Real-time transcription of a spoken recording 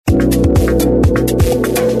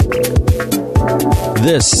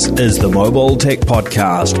This is the Mobile Tech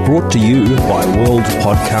Podcast, brought to you by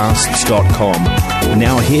worldpodcasts.com.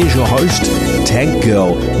 Now here's your host, Tech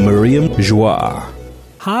Girl, Miriam Joie.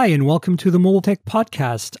 Hi, and welcome to the Mobile Tech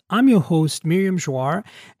Podcast. I'm your host, Miriam Joie,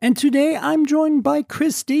 and today I'm joined by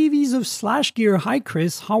Chris Davies of SlashGear. Hi,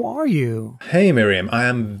 Chris. How are you? Hey, Miriam. I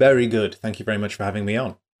am very good. Thank you very much for having me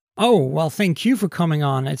on. Oh, well, thank you for coming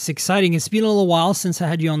on. It's exciting. It's been a little while since I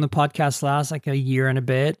had you on the podcast last, like a year and a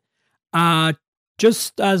bit.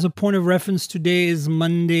 Just as a point of reference, today is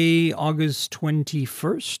Monday, August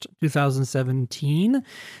 21st, 2017.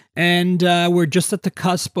 And we're just at the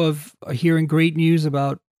cusp of hearing great news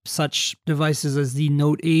about such devices as the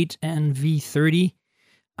Note 8 and V30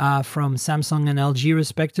 from Samsung and LG,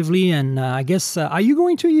 respectively. And I guess, are you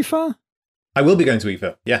going to IFA? I will be going to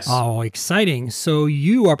IFA, yes. Oh, exciting. So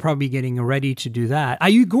you are probably getting ready to do that. Are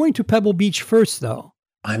you going to Pebble Beach first, though?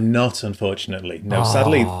 I'm not, unfortunately. No,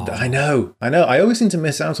 sadly, I know. I always seem to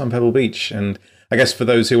miss out on Pebble Beach. And I guess for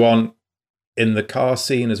those who aren't in the car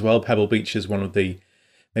scene as well, Pebble Beach is one of the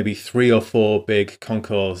maybe 3 or 4 big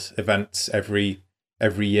concours events every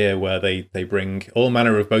year where they bring all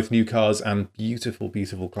manner of both new cars and beautiful,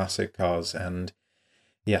 beautiful classic cars. And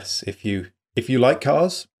yes, if you like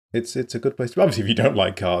cars, it's a good place to be. Obviously, if you don't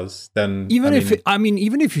like cars, then even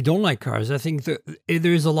if you don't like cars, I think that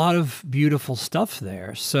there's a lot of beautiful stuff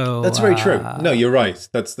there. So that's very true. No, you're right.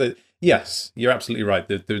 Yes, you're absolutely right.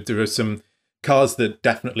 There are some cars that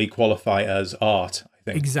definitely qualify as art, I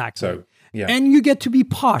think. Exactly. So yeah, and you get to be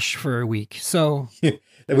posh for a week. So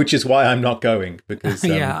which is why I'm not going, because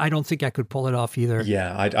I don't think I could pull it off either.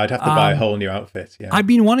 Yeah, I'd have to buy a whole new outfit. Yeah, I've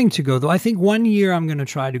been wanting to go, though. I think one year I'm going to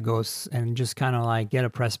try to go and just kind of like get a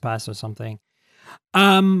press pass or something.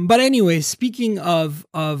 But anyway, speaking of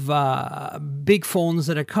big phones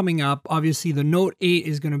that are coming up, obviously the Note 8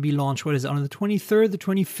 is going to be launched. What is it, on the 23rd, the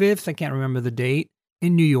 25th? I can't remember the date,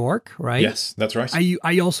 in New York, right? Yes, that's right. Are you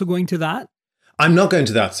also going to that? I'm not going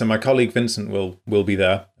to that, so my colleague Vincent will be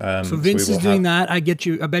there. So Vince is doing that. I bet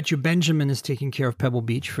you Benjamin is taking care of Pebble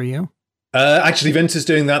Beach for you. Actually, Vince is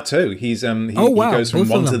doing that too. He goes from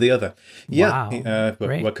one to the other. Yeah, wow.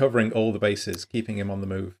 We're covering all the bases, keeping him on the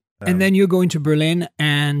move. And then you're going to Berlin,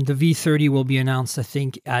 and the V30 will be announced, I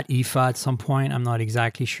think, at IFA at some point. I'm not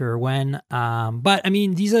exactly sure when. But I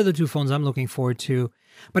mean, these are the 2 phones I'm looking forward to.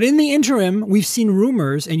 But in the interim, we've seen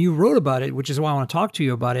rumors, and you wrote about it, which is why I want to talk to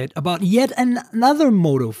you about it, about yet another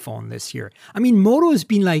Moto phone this year. I mean, Moto has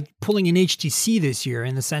been like pulling an HTC this year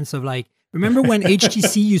in the sense of like, remember when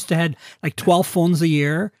HTC used to have like 12 phones a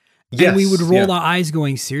year? Yes, and we would roll our eyes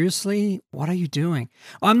going, seriously? What are you doing?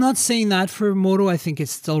 I'm not saying that for Moto. I think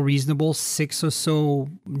it's still reasonable, 6 or so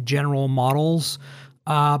general models.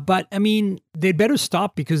 But I mean, they'd better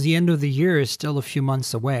stop because the end of the year is still a few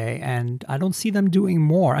months away, and I don't see them doing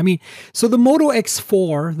more. I mean, so the Moto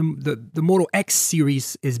X4, the Moto X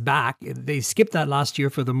series is back. They skipped that last year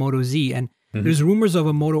for the Moto Z, and there's rumors of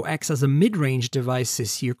a Moto X as a mid-range device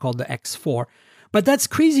this year called the X4. But that's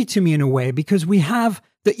crazy to me in a way because we have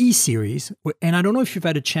the E series, and I don't know if you've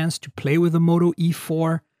had a chance to play with the Moto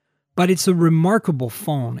E4, but it's a remarkable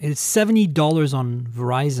phone. It's $70 on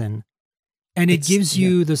Verizon. And it gives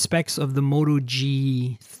you the specs of the Moto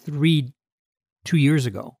G3 2 years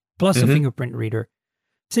ago, plus a fingerprint reader.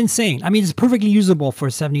 It's insane. I mean, it's perfectly usable for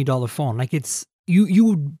a $70 phone. Like it's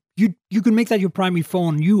you can make that your primary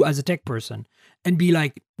phone, you as a tech person, and be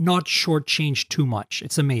like not shortchanged too much.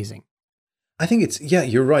 It's amazing. I think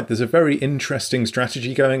you're right. There's a very interesting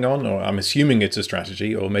strategy going on, or I'm assuming it's a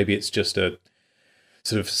strategy, or maybe it's just a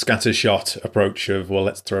sort of scattershot approach of, well,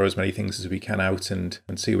 let's throw as many things as we can out and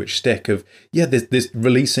see which stick. There's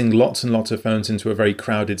releasing lots and lots of phones into a very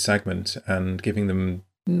crowded segment and giving them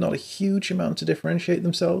not a huge amount to differentiate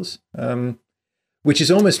themselves, which is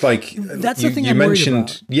almost like that's the thing I'm worried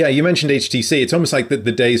about. Yeah, you mentioned HTC. It's almost like the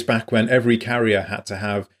days back when every carrier had to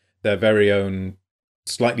have their very own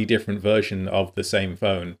slightly different version of the same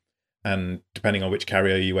phone. And depending on which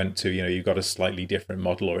carrier you went to, you got a slightly different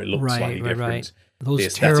model, or it looked slightly different. Right.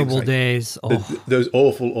 Those terrible days. Those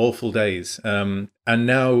awful, awful days. And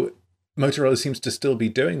now Motorola seems to still be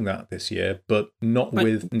doing that this year, but not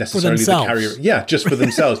with necessarily the carrier. Yeah, just for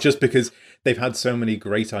themselves, just because they've had so many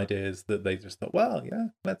great ideas that they just thought, well, yeah,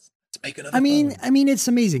 let's make another phone. I mean, it's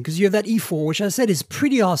amazing because you have that E4, which I said is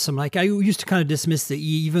pretty awesome. Like I used to kind of dismiss the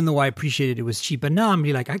E, even though I appreciated it was cheap. But now I'm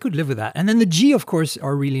really like, I could live with that. And then the G, of course,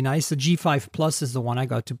 are really nice. The G5 Plus is the one I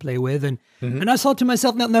got to play with. And I thought to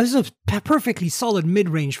myself, now this is a perfectly solid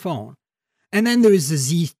mid-range phone. And then there is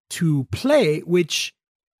the Z2 Play, which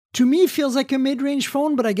to me feels like a mid-range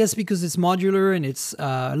phone, but I guess because it's modular and it's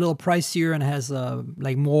a little pricier and has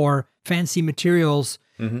like more fancy materials,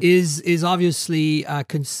 is obviously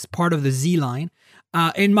part of the Z line.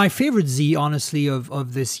 And my favorite Z, honestly,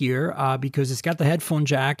 of this year, because it's got the headphone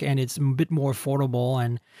jack and it's a bit more affordable.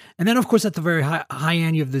 And then, of course, at the very high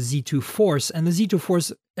end, you have the Z2 Force. And the Z2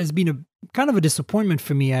 Force has been a kind of a disappointment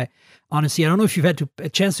for me. Honestly, I don't know if you've had a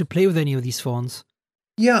chance to play with any of these phones.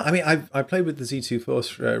 Yeah, I mean, I played with the Z2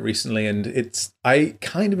 Force recently, and I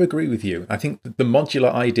kind of agree with you. I think the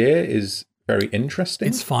modular idea is very interesting.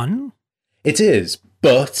 It's fun. It is,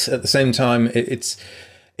 but at the same time, it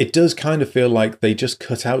does kind of feel like they just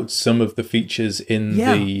cut out some of the features in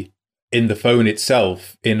the phone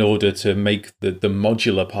itself in order to make the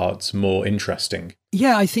modular parts more interesting.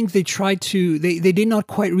 Yeah, I think they tried to. They did not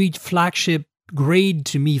quite reach flagship grade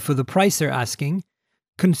to me for the price they're asking.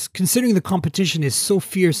 Considering the competition is so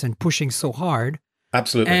fierce and pushing so hard.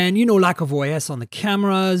 Absolutely. And, lack of OIS on the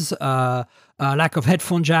cameras, lack of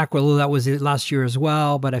headphone jack, although that was it last year as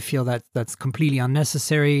well, but I feel that's completely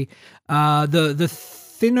unnecessary. The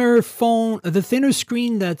thinner phone, the thinner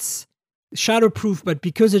screen that's shadowproof, but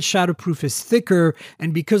because it's shadowproof is thicker,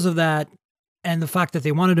 and because of that, and the fact that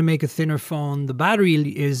they wanted to make a thinner phone, the battery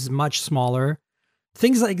is much smaller.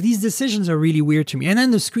 Things like these decisions are really weird to me. And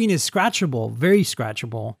then the screen is scratchable, very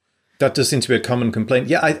scratchable. That does seem to be a common complaint.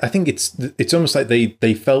 Yeah, I think it's almost like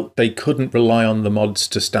they felt they couldn't rely on the mods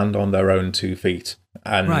to stand on their own 2 feet.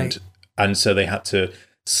 And so they had to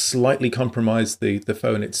slightly compromise the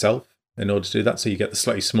phone itself in order to do that. So you get the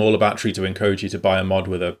slightly smaller battery to encourage you to buy a mod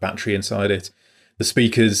with a battery inside it. The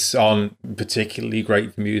speakers aren't particularly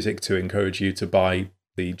great for music to encourage you to buy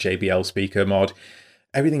the JBL speaker mod.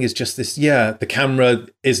 Everything is just this, the camera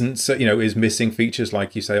isn't, so, is missing features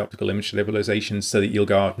like you say, optical image stabilization, so that you'll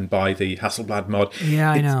go out and buy the Hasselblad mod.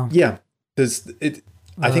 Yeah, I know. Yeah,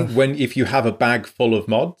 I think if you have a bag full of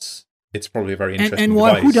mods, it's probably a very interesting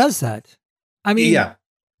device. Who does that? I mean, yeah,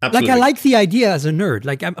 absolutely. Like I like the idea as a nerd.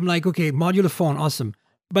 Like I'm like, okay, modular phone, awesome.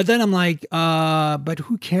 But then I'm like, but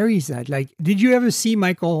who carries that? Like, did you ever see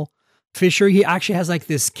Michael Fisher? He actually has like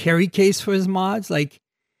this carry case for his mods, like.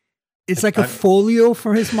 It's like a folio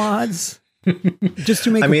for his mods, just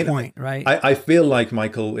to make a point, right? I feel like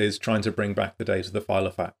Michael is trying to bring back the days of the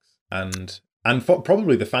Filofax and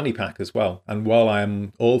probably the fanny pack as well. And while I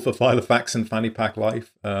am all for Filofax and fanny pack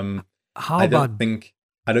life, I don't think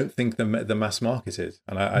the mass market is,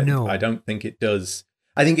 and I don't think it does.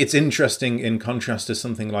 I think it's interesting in contrast to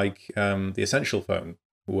something like the Essential phone,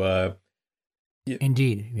 where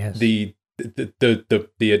indeed, yes, the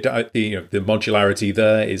modularity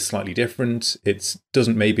there is slightly different. It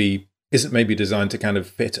isn't maybe designed to kind of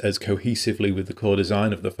fit as cohesively with the core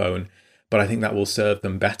design of the phone, but I think that will serve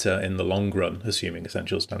them better in the long run, assuming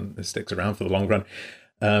Essentials sticks around for the long run.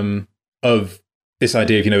 Of this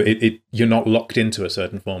idea of you're not locked into a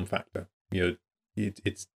certain form factor.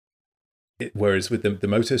 Whereas with the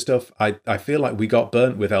Moto stuff, I feel like we got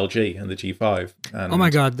burnt with LG and the G5. And oh my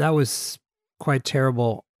god, that was quite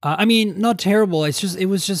terrible. I mean, not terrible. It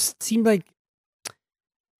seemed like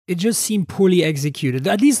it just seemed poorly executed.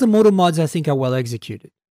 At least the Moto mods, I think, are well executed.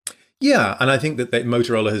 Yeah, and I think that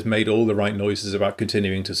Motorola has made all the right noises about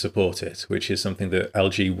continuing to support it, which is something that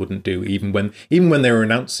LG wouldn't do even when they were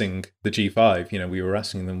announcing the G5. We were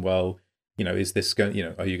asking them, well, is this going?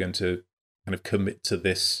 Are you going to kind of commit to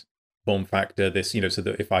this form factor? This, so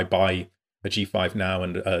that if I buy a G5 now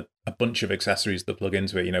and a bunch of accessories that plug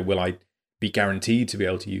into it, will I be guaranteed to be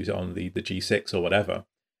able to use it on the G6 or whatever?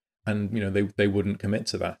 And they wouldn't commit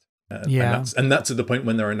to that. And that's at the point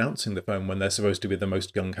when they're announcing the phone, when they're supposed to be the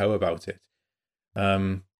most gung-ho about it.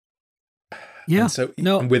 And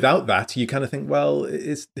without that, you kind of think, well,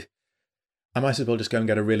 I might as well just go and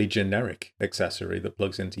get a really generic accessory that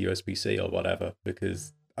plugs into USB-C or whatever,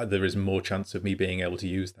 because there is more chance of me being able to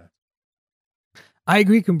use that. I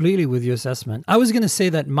agree completely with your assessment. I was going to say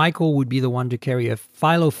that Michael would be the one to carry a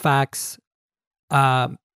Filofax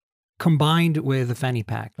combined with a fanny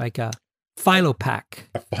pack, like a Filopack.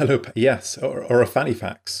 A Filopack, yes, or a fanny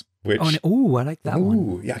fax. Which, I like that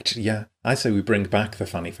one. Yeah, actually, yeah. I say we bring back the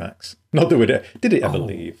fanny fax. Not that did it ever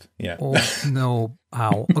leave? Yeah. Oh, no,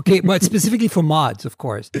 how? Okay, but specifically for mods, of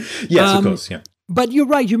course. Yes, of course, yeah. But you're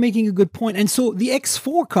right, you're making a good point. And so the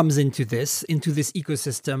X4 comes into this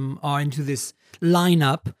ecosystem or into this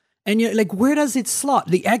lineup. And you're like, where does it slot?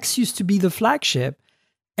 The X used to be the flagship.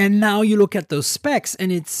 And now you look at those specs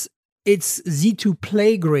and it's Z2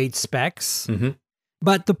 Play grade specs. Mm-hmm.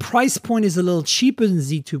 But the price point is a little cheaper than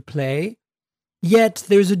Z2 Play. Yet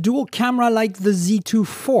there's a dual camera like the Z2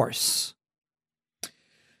 Force.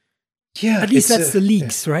 Yeah, at least that's the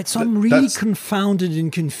leaks, right? So I'm really confounded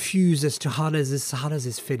and confused as to how does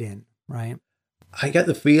this fit in, right? I get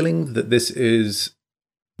the feeling that this is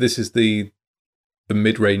the the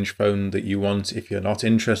mid-range phone that you want if you're not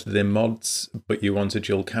interested in mods, but you want a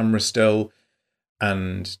dual camera still.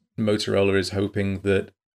 And Motorola is hoping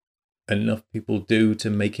that enough people do to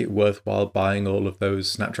make it worthwhile buying all of those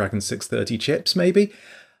Snapdragon 630 chips, maybe.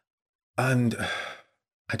 And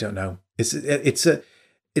I don't know. It's a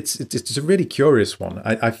really curious one.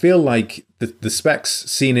 I feel like the specs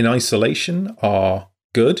seen in isolation are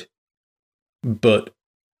good, but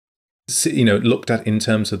looked at in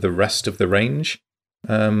terms of the rest of the range,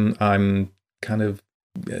 I'm kind of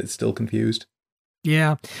still confused.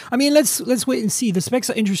 Yeah, I mean, let's wait and see. The specs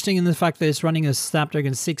are interesting in the fact that it's running a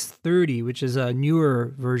Snapdragon 630, which is a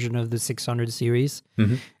newer version of the 600 series.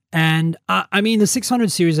 Mm-hmm. And I mean, the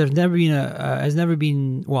 600 series has never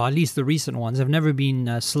been well, at least the recent ones have never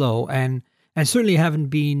been slow, and certainly haven't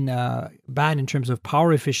been bad in terms of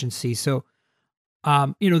power efficiency. So,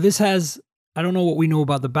 this has, I don't know what we know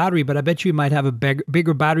about the battery, but I bet you it might have a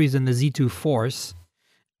bigger batteries than the Z2 Force,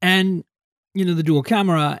 and the dual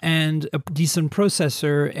camera and a decent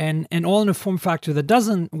processor, and all in a form factor that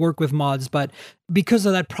doesn't work with mods, but because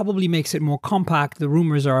of that probably makes it more compact. The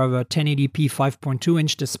rumors are of a 1080p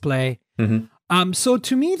 5.2-inch display. Mm-hmm. So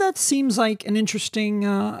to me, that seems like an interesting,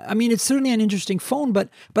 it's certainly an interesting phone, but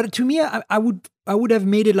to me, I would have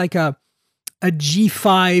made it like a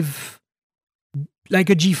G5, like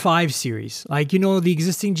a G5 series, like, the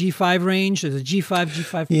existing G5 range. There's a G5,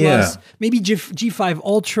 G5 Plus, maybe G5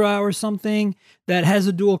 Ultra or something that has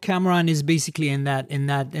a dual camera and is basically in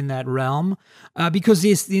that realm, because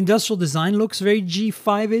the industrial design looks very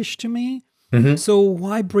G5-ish to me. Mm-hmm. So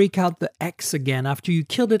why break out the X again after you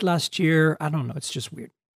killed it last year? I don't know. It's just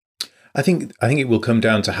weird. I think it will come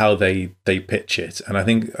down to how they pitch it, and I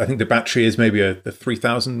think the battery is maybe a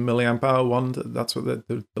 3,000 milliamp hour one. That's what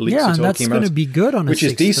the leaks are talking about. Yeah, that's going to be good on a 630. Which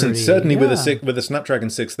is decent, certainly with a Snapdragon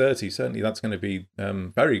 630. Certainly, that's going to be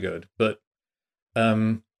very good. But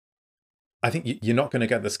I think you're not going to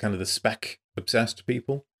get this kind of the spec obsessed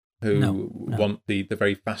people who want the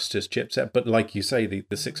very fastest chipset. But like you say,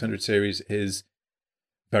 the 600 series is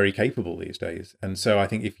very capable these days. And so I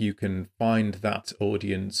think if you can find that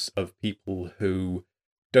audience of people who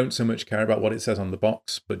don't so much care about what it says on the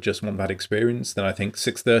box, but just want that experience, then I think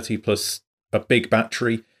 630 plus a big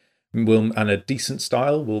battery and a decent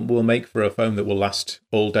style will make for a phone that will last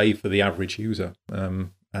all day for the average user.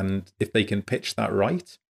 And if they can pitch that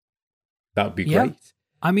right, that would be great.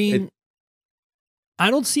 I mean, I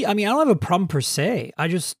don't have a problem per se.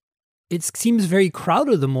 It seems very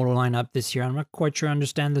crowded, the Moto lineup this year. I'm not quite sure I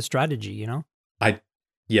understand the strategy, Do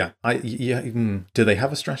they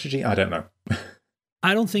have a strategy? I don't know.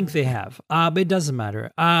 I don't think they have, but it doesn't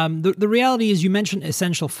matter. The reality is, you mentioned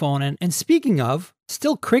essential phone, and speaking of,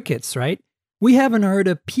 still crickets, right? We haven't heard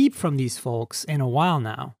a peep from these folks in a while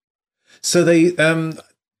now. So they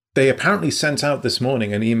apparently sent out this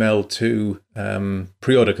morning an email to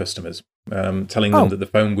pre-order customers, telling them that the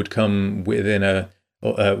phone would come within a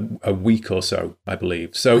week or so, I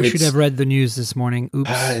believe. So I should have read the news this morning.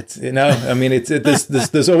 Oops.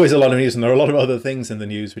 There's always a lot of news, and there are a lot of other things in the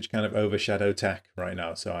news which kind of overshadow tech right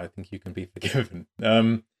now. So I think you can be forgiven.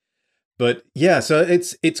 But yeah, so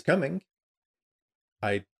it's coming.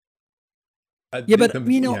 In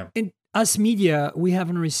us media, we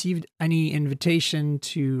haven't received any invitation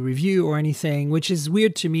to review or anything, which is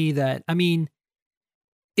weird to me.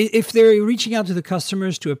 If they're reaching out to the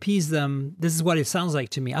customers to appease them, this is what it sounds like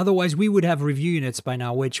to me. Otherwise, we would have review units by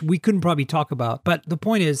now, which we couldn't probably talk about. But the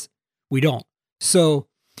point is, we don't. So,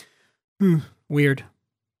 weird.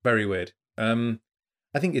 Very weird. I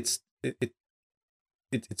think it's an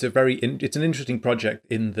interesting project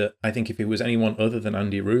in that I think if it was anyone other than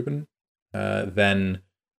Andy Rubin, then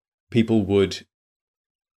people would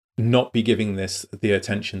not be giving this the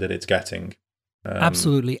attention that it's getting.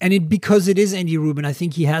 Absolutely. And because it is Andy Rubin, I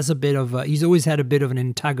think he has he's always had a bit of an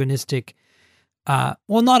antagonistic,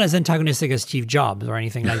 not as antagonistic as Steve Jobs or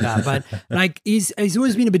anything like that, but like he's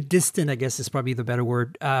always been a bit distant, I guess is probably the better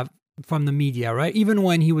word, from the media, right? Even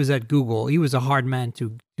when he was at Google, he was a hard man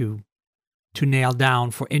to nail down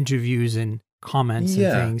for interviews and comments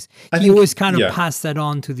and things. He always kind of passed that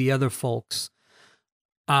on to the other folks.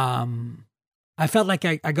 I felt like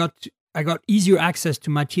I got easier access to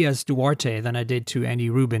Matias Duarte than I did to Andy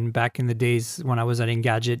Rubin back in the days when I was at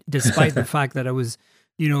Engadget, despite the fact that I was,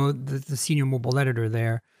 the senior mobile editor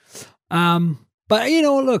there. But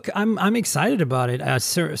look, I'm excited about it.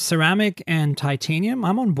 Ceramic and titanium,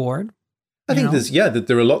 I'm on board. I think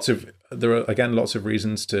there are lots of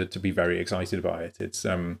reasons to be very excited by it. It's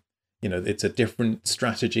it's a different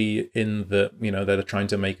strategy in that they're trying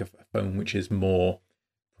to make a phone which is more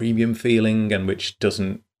premium feeling and which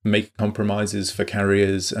doesn't make compromises for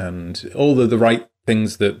carriers and all the right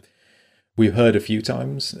things that we've heard a few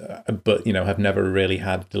times, but have never really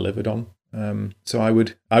had delivered on. So I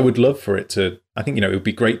would love for it to. I think it would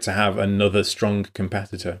be great to have another strong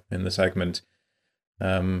competitor in the segment,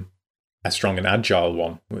 a strong and agile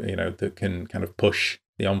one, that can kind of push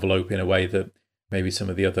the envelope in a way that maybe some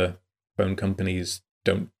of the other phone companies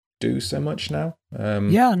don't do so much now.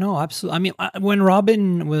 Yeah, no, absolutely. I mean, when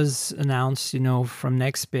Robin was announced, from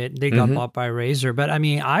Nextbit, they got bought by Razer. But I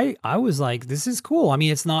mean, I was like, this is cool. I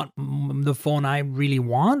mean, it's not the phone I really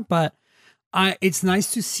want, but it's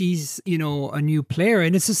nice to see, a new player.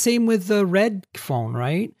 And it's the same with the Red phone,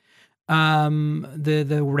 right?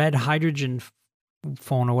 The Red Hydrogen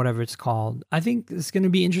phone or whatever it's called. I think it's going to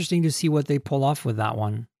be interesting to see what they pull off with that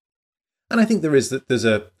one. And I think there's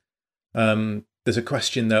a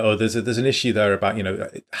question there, or there's an issue there about,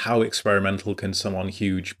 how experimental can someone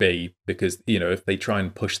huge be? Because, if they try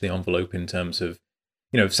and push the envelope in terms of,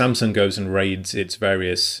 if Samsung goes and raids its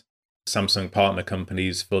various Samsung partner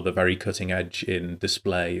companies for the very cutting edge in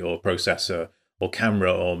display or processor or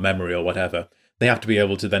camera or memory or whatever, they have to be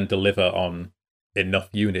able to then deliver on enough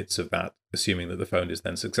units of that, assuming that the phone is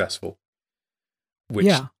then successful. Which,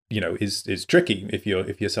 is tricky if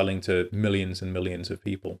you're selling to millions and millions of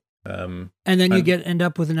people. And then you end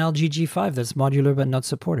up with an LG G5 that's modular but not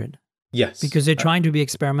supported. Yes. Because they're trying to be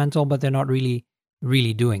experimental, but they're not really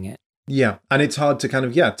doing it. Yeah. And it's hard to kind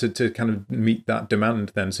of, to kind of meet that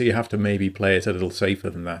demand then. So you have to maybe play it a little safer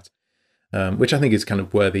than that, which I think is kind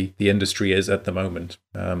of where the industry is at the moment.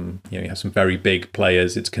 You have some very big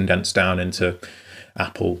players. It's condensed down into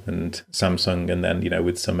Apple and Samsung, and then,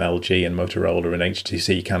 with some LG and Motorola and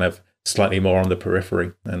HTC kind of slightly more on the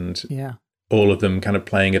periphery. And all of them kind of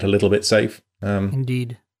playing it a little bit safe.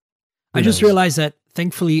 Indeed. I just realized that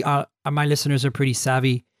thankfully my listeners are pretty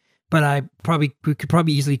savvy, but we could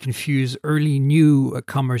probably easily confuse early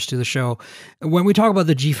newcomers to the show. When we talk about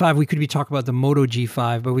the G5, we could be talking about the Moto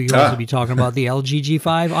G5, but we could also be talking about the LG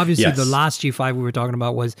G5. Obviously, the last G5 we were talking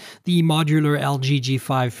about was the modular LG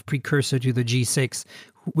G5 precursor to the G6,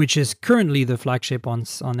 which is currently the flagship on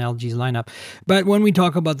LG's lineup. But when we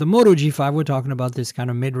talk about the Moto G5, we're talking about this kind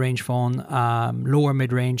of mid-range phone, lower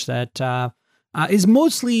mid-range that is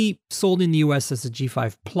mostly sold in the US as a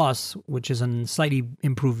G5 Plus, which is a slightly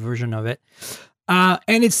improved version of it.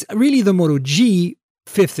 And it's really the Moto G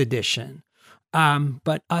 5th edition.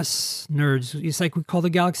 But us nerds, it's like we call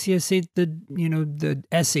the Galaxy S8 the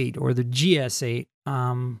S8 or the GS8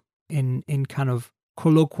 in kind of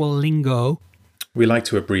colloquial lingo. We like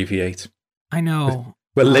to abbreviate. I know.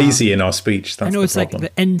 We're lazy in our speech. That's I know the it's problem.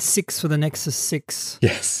 like the N6 for the Nexus 6.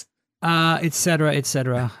 Yes. Et cetera, et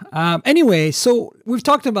cetera. Anyway, so we've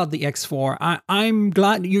talked about the X4. I'm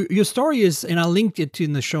glad your story is, and I'll link it to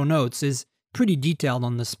in the show notes, is pretty detailed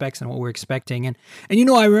on the specs and what we're expecting. And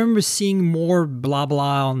I remember seeing more blah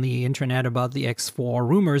blah on the internet about the X4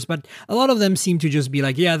 rumors, but a lot of them seem to just be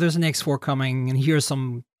like, yeah, there's an X4 coming, and here's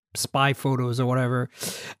some spy photos or whatever.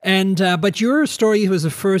 And but your story was the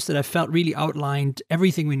first that I felt really outlined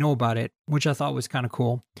everything we know about it, which I thought was kind of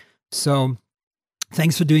cool. So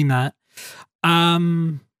thanks for doing that.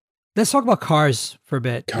 Let's talk about cars for a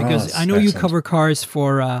bit, because I know you cover cars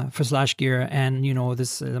for SlashGear, and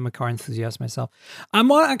I'm a car enthusiast myself. I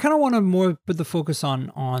kind of want to more put the focus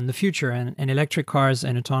on the future and electric cars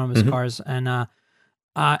and autonomous cars, and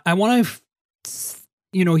I want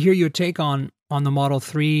to hear your take on the Model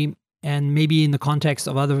 3, and maybe in the context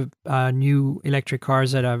of other new electric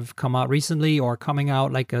cars that have come out recently or coming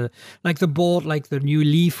out, like the Bolt, like the new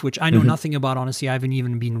Leaf, which I know nothing about, honestly. I haven't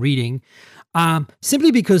even been reading,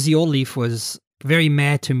 simply because the old Leaf was very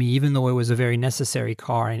meh to me, even though it was a very necessary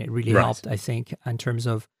car, and it really helped, I think, in terms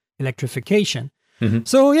of electrification.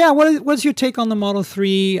 So yeah, what's your take on the Model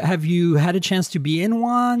 3? Have you had a chance to be in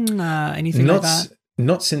one? Anything like that?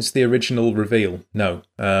 Not since the original reveal, no.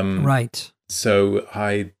 Right. So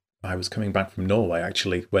I was coming back from Norway,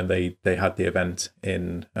 actually, when they had the event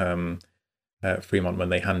in Fremont, when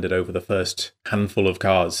they handed over the first handful of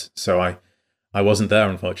cars. So I wasn't there,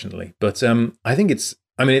 unfortunately. But I think it's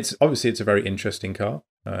obviously a very interesting car.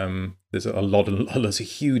 There's a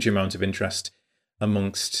huge amount of interest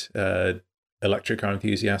amongst electric car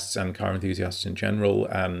enthusiasts and car enthusiasts in general,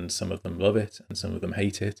 and some of them love it and some of them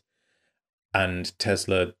hate it. And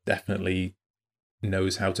Tesla definitely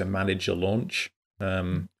knows how to manage a launch.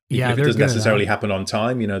 Even if it doesn't necessarily happen on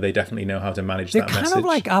time, they definitely know how to manage that message. They're kind of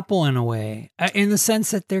like Apple in a way, in the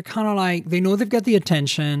sense that they're kind of like, they know they've got the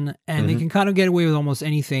attention, and they can kind of get away with almost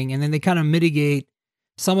anything. And then they kind of mitigate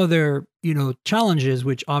some of their, challenges,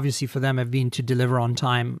 which obviously for them have been to deliver on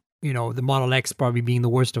time, the Model X probably being the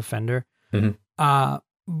worst offender.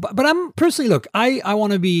 but I'm personally, look, I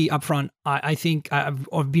want to be upfront. I think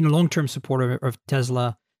I've been a long-term supporter of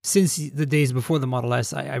Tesla since the days before the Model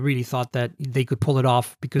S. I really thought that they could pull it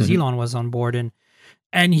off because Elon was on board,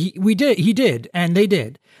 and he did, and they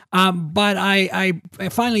did. But I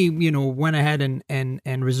finally, went ahead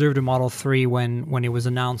and reserved a Model 3 when it was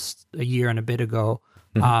announced a year and a bit ago.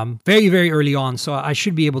 Very, very early on. So I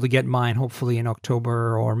should be able to get mine hopefully in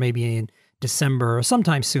October or maybe in December or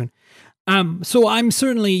sometime soon. So I'm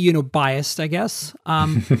certainly, biased, I guess.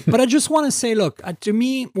 But I just want to say, look, to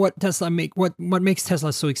me, what makes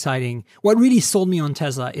Tesla so exciting, what really sold me on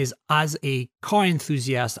Tesla is, as a car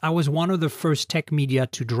enthusiast, I was one of the first tech media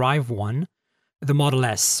to drive one, the Model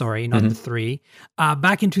S, sorry, not the 3.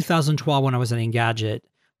 Back in 2012 when I was at Engadget,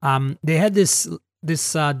 they had this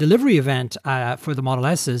delivery event for the Model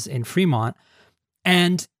S's in Fremont,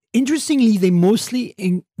 and interestingly, they mostly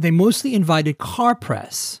invited car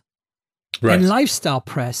press. Right. And lifestyle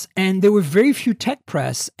press, and there were very few tech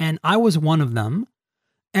press, and I was one of them.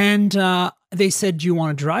 And they said, "Do you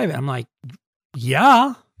want to drive it?" I'm like,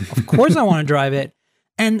 "Yeah, of course I want to drive it."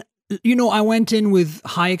 And I went in with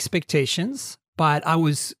high expectations, but I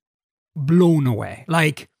was blown away.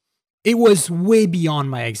 Like, it was way beyond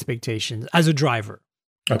my expectations as a driver.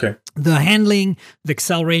 Okay, the handling, the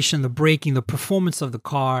acceleration, the braking, the performance of the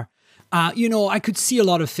car. I could see a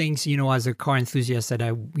lot of things, as a car enthusiast that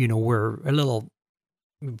were a little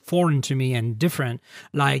foreign to me and different.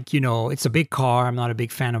 Like, it's a big car. I'm not a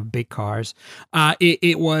big fan of big cars.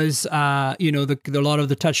 It was, a lot of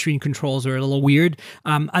the touchscreen controls are a little weird.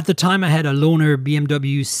 At the time I had a loaner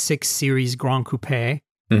BMW 6 Series Grand Coupe,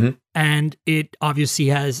 and it obviously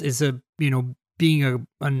being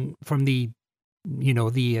from the,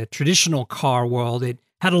 the traditional car world, it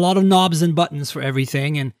had a lot of knobs and buttons for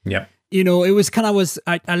everything. And, it was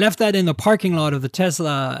I left that in the parking lot of the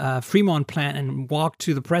Tesla Fremont plant and walked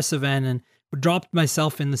to the press event and dropped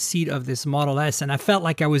myself in the seat of this Model S. And I felt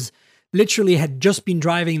like I was literally had just been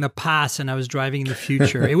driving the past and I was driving the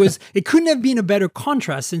future. It couldn't have been a better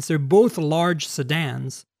contrast since they're both large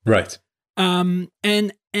sedans. Right. And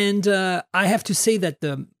I have to say that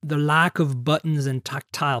the lack of buttons and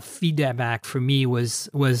tactile feedback for me was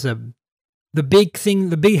the big thing,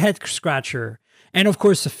 the big head scratcher. And of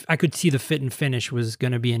course, I could see the fit and finish was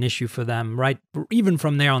going to be an issue for them, right? Even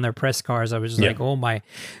from there on their press cars, I was just like, oh my,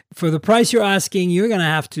 for the price you're asking, you're going to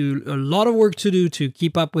have a lot of work to do to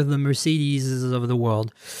keep up with the Mercedes of the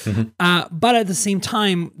world. But at the same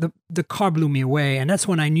time, the car blew me away. And that's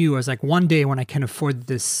when I knew, I was like, one day when I can afford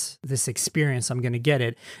this experience, I'm going to get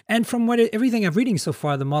it. And from everything I've reading so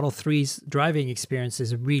far, the Model 3's driving experience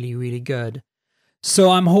is really, really good.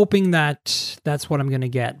 So I'm hoping that that's what I'm going to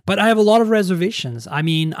get. But I have a lot of reservations. I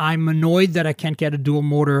mean, I'm annoyed that I can't get a dual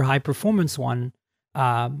motor high performance one.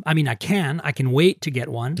 I can wait to get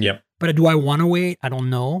one. Yep. But do I want to wait? I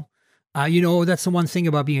don't know. That's the one thing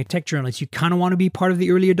about being a tech journalist. You kind of want to be part of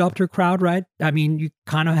the early adopter crowd, right? I mean, you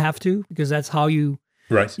kind of have to, because that's how you,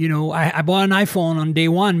 right. I bought an iPhone on day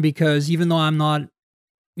one because even though I'm not,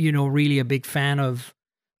 really a big fan of,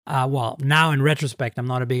 now in retrospect, I'm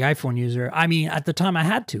not a big iPhone user. I mean, at the time I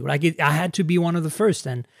had to. I had to be one of the first,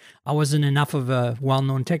 and I wasn't enough of a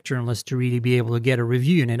well-known tech journalist to really be able to get a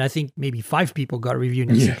review in it. I think maybe 5 people got a review in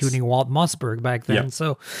it, including Walt Mossberg back then. Yep.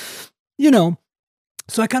 So,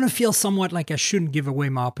 so I kind of feel somewhat like I shouldn't give away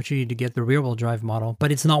my opportunity to get the rear-wheel drive model,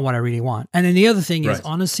 but it's not what I really want. And then the other thing is,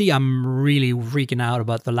 honestly, I'm really freaking out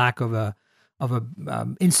about the lack of a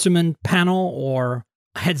instrument panel or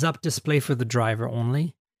heads-up display for the driver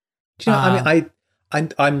only.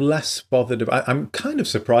 I'm less bothered about. I'm kind of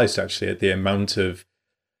surprised actually at the amount of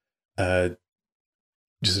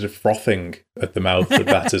just sort of frothing at the mouth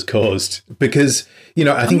that has caused, because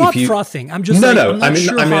I think I'm not frothing. I'm just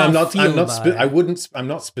I'm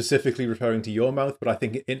not specifically referring to your mouth, but I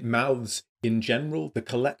think mouths in general, the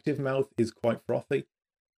collective mouth is quite frothy,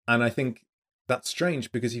 and I think that's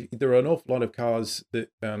strange because there are an awful lot of cars that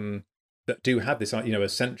do have this, a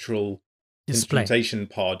central instrumentation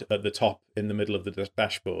pod at the top in the middle of the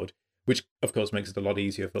dashboard, which of course makes it a lot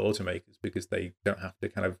easier for automakers because they don't have to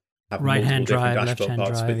kind of have right-hand drive, dashboard left-hand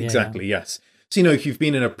pods. drive. But exactly, yes. So if you've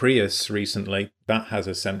been in a Prius recently, that has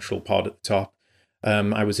a central pod at the top.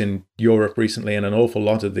 I was in Europe recently, and an awful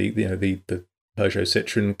lot of the Peugeot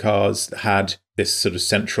Citroën cars had this sort of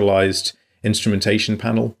centralized instrumentation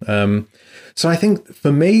panel. So I think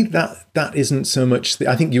for me that isn't so much.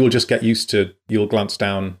 I think you'll just get used to. You'll glance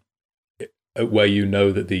down at where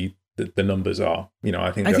that the numbers are.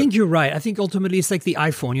 I think you're right. I think ultimately it's like the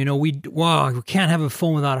iPhone. We can't have a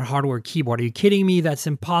phone without a hardware keyboard. Are you kidding me? That's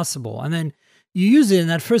impossible. And then you use it,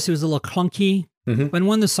 and at first it was a little clunky. But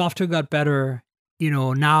when the software got better,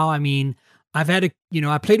 now, I mean, I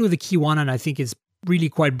played with the Key One, and I think it's really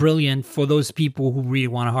quite brilliant for those people who really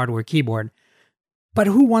want a hardware keyboard. But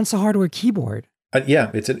who wants a hardware keyboard?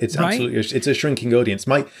 Yeah, it's right? absolutely it's a shrinking audience.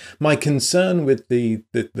 My concern with the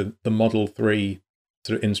Model 3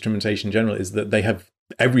 sort of instrumentation in general is that they have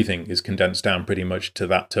everything is condensed down pretty much to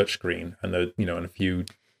that touchscreen and and a few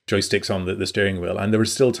joysticks on the steering wheel. And there are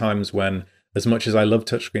still times when, as much as I love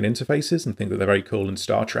touchscreen interfaces and think that they're very cool and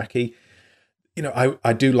Star Trek-y,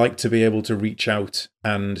 I do like to be able to reach out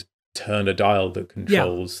and turn a dial that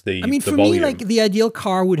controls the for volume. me, like the ideal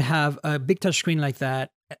car would have a big touchscreen like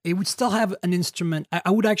that. It would still have an instrument. I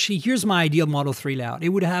would actually, here's my ideal Model 3 layout. It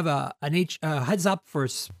would have a heads up for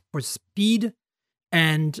speed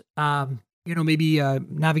and, maybe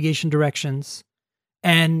navigation directions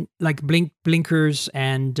and like blinkers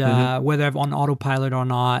and whether I'm on autopilot or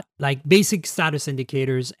not, like basic status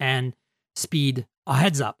indicators and speed, a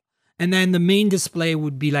heads up. And then the main display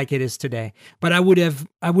would be like it is today. But I would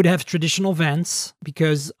have traditional vents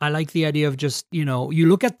because I like the idea of just, you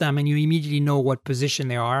look at them and you immediately know what position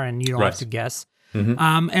they are and you don't have to guess. And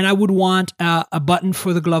I would want a button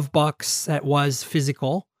for the glove box that was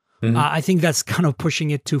physical. I think that's kind of pushing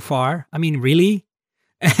it too far. I mean, really?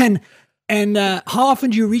 And how often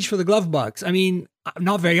do you reach for the glove box? I mean,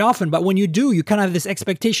 not very often, but when you do, you kind of have this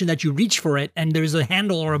expectation that you reach for it and there's a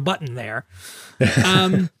handle or a button there.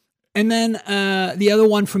 And then the other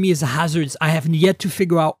one for me is the hazards. I have yet to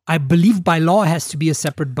figure out. I believe by law it has to be a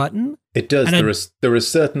separate button. It does. There are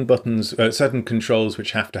certain buttons, certain controls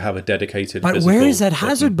which have to have a dedicated. But where is that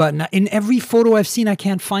hazard button? In every photo I've seen, I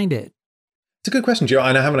can't find it. It's a good question, Joe,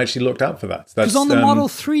 and I haven't actually looked out for that. Because on the Model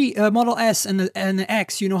 3, Model S, and the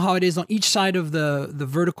X, you know how it is on each side of the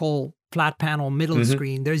vertical flat panel middle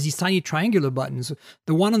screen. There's these tiny triangular buttons.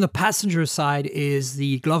 The one on the passenger side is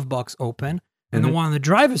the glove box open. And the one on the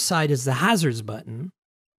driver's side is the hazards button.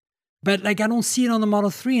 But like, I don't see it on the Model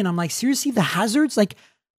 3. And I'm like, seriously, the hazards? Like,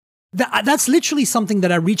 that's literally something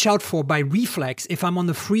that I reach out for by reflex if I'm on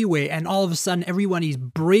the freeway and all of a sudden everyone is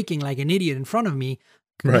braking like an idiot in front of me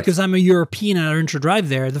because I'm a European and I learned to drive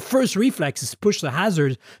there. The first reflex is push the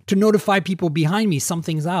hazard to notify people behind me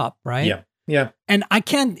something's up, right? Yeah. Yeah. And I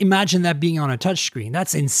can't imagine that being on a touchscreen.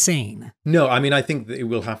 That's insane. No, I mean, I think that it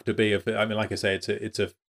will have to be. Like I say,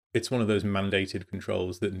 it's one of those mandated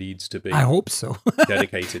controls that needs to be. I hope so.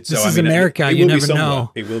 Dedicated. This is America. You never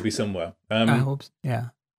know. It will be somewhere. I hope so. Yeah.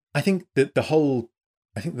 I think that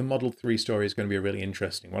I think the Model 3 story is going to be a really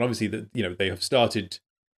interesting one. Obviously, that they have started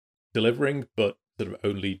delivering, but sort of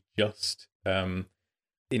only just. I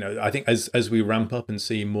think as we ramp up and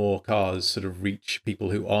see more cars sort of reach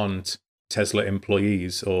people who aren't Tesla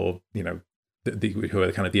employees or who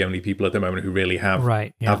are kind of the only people at the moment who really have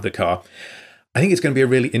the car. I think it's going to be a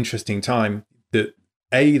really interesting time that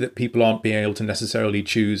people aren't being able to necessarily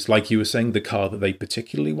choose, like you were saying, the car that they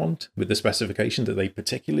particularly want with the specification that they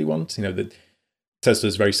particularly want. That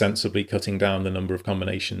Tesla's very sensibly cutting down the number of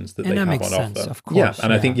combinations that they have on offer. Of course, yeah,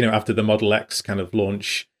 and I think after the Model X kind of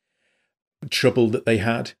launch trouble that they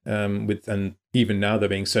had and even now there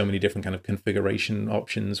being so many different kind of configuration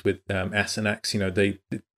options with S and X, they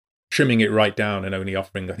trimming it right down and only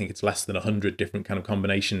offering, I think it's less than 100 different kind of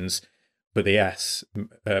combinations. For the S,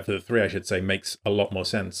 for the 3, I should say, makes a lot more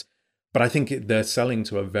sense. But I think they're selling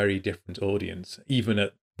to a very different audience, even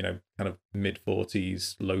at kind of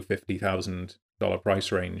mid-40s, low $50,000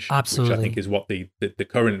 price range. Absolutely, which I think is what the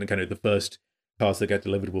current kind of the first cars that get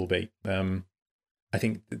delivered will be. I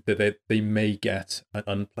think that they may get an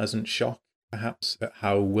unpleasant shock, perhaps, at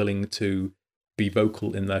how willing to be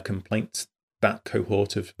vocal in their complaints that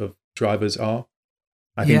cohort of drivers are.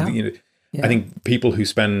 I think I think people who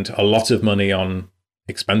spend a lot of money on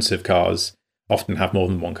expensive cars often have more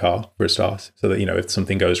than one car for a start, so that if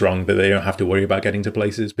something goes wrong, that they don't have to worry about getting to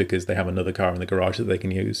places because they have another car in the garage that they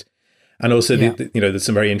can use. And also, there's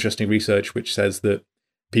some very interesting research which says that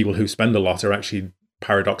people who spend a lot are actually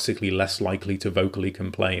paradoxically less likely to vocally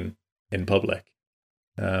complain in public.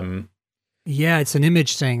 It's an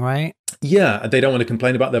image thing, right? Yeah, they don't want to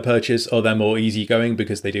complain about their purchase, or they're more easygoing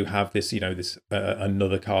because they do have this,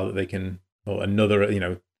 another car that they can, or another,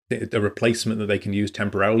 a replacement that they can use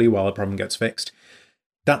temporarily while the problem gets fixed.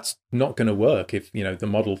 That's not going to work if, the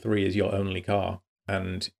Model 3 is your only car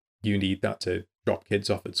and you need that to drop kids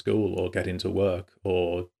off at school or get into work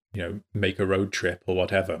or, make a road trip or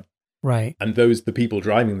whatever. Right. And the people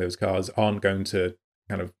driving those cars aren't going to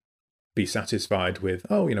kind of be satisfied with,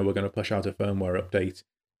 we're going to push out a firmware update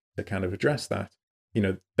to kind of address that.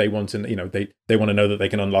 They want to, they want to know that they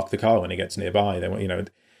can unlock the car when it gets nearby. They want,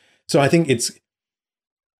 so I think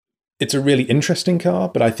it's a really interesting car,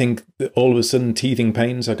 but I think that all of a sudden teething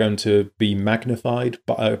pains are going to be magnified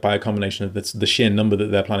by a combination of the sheer number that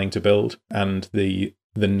they're planning to build and the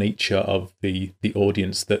nature of the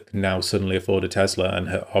audience that can now suddenly afford a Tesla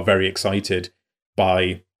and are very excited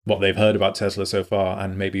by what they've heard about Tesla so far,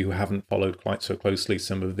 and maybe who haven't followed quite so closely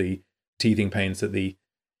some of the teething pains that the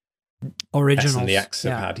originals S and the X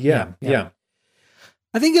have had. Yeah.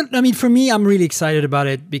 I think, for me, I'm really excited about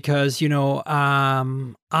it because, I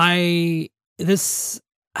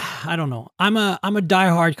don't know. I'm a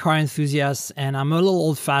diehard car enthusiast, and I'm a little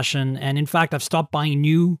old fashioned. And in fact, I've stopped buying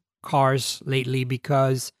new cars lately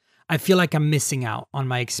because I feel like I'm missing out on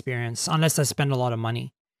my experience unless I spend a lot of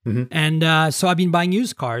money. Mm-hmm. And so I've been buying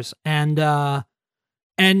used cars, and I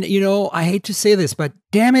hate to say this, but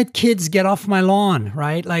damn it, kids, get off my lawn,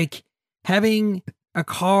 right? Like having a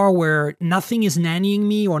car where nothing is nannying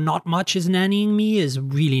me or not much is nannying me is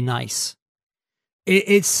really nice.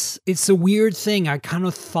 It's a weird thing. I kind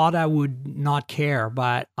of thought I would not care,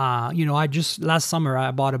 but last summer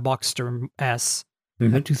I bought a Boxster S,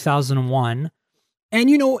 a 2001. And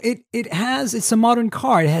it's a modern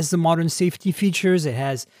car. It has the modern safety features. It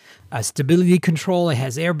has stability control. It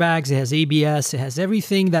has airbags. It has ABS. It has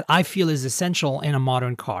everything that I feel is essential in a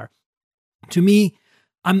modern car. To me,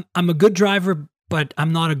 I'm a good driver, but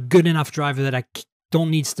I'm not a good enough driver that I don't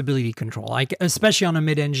need stability control. Like especially on a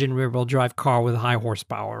mid-engine rear-wheel drive car with high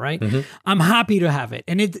horsepower, right? Mm-hmm. I'm happy to have it,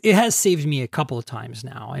 and it has saved me a couple of times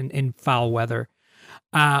now in foul weather.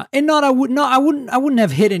 I wouldn't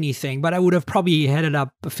have hit anything, but I would have probably headed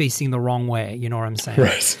up facing the wrong way. You know what I'm saying?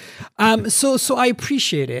 Right. So I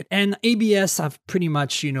appreciate it. And ABS I've pretty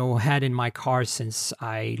much, had in my car since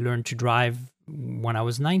I learned to drive when I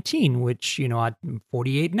was 19, which, I'm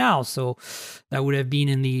 48 now. So that would have been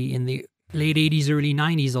in the late 80s, early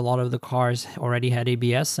 90s. A lot of the cars already had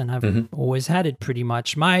ABS, and I've always had it pretty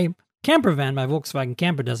much. My camper van, my Volkswagen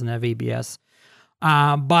camper, doesn't have ABS.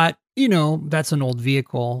 But that's an old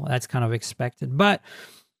vehicle. That's kind of expected. But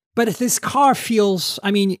if this car feels,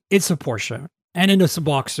 it's a Porsche and it's a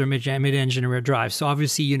Boxster mid-engine rear drive. So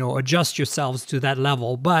obviously, adjust yourselves to that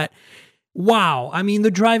level. But wow, the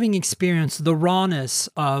driving experience, the rawness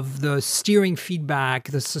of the steering feedback,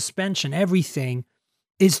 the suspension, everything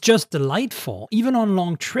is just delightful. Even on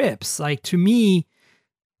long trips, like to me,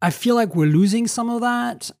 I feel like we're losing some of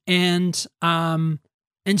that. And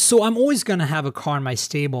so I'm always going to have a car in my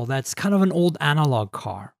stable that's kind of an old analog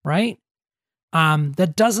car, right?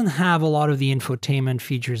 That doesn't have a lot of the infotainment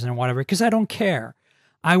features and whatever, because I don't care.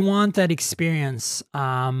 I want that experience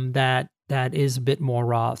that is a bit more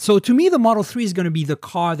raw. So to me, the Model 3 is going to be the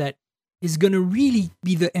car that is going to really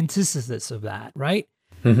be the antithesis of that, right?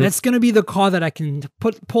 Mm-hmm. That's going to be the car that I can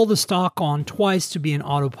pull the stock on twice to be an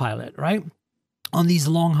autopilot, right? On these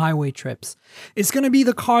long highway trips. It's going to be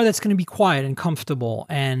the car that's going to be quiet and comfortable.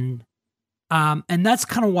 And that's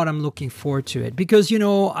kind of what I'm looking forward to it. Because,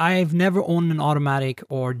 I've never owned an automatic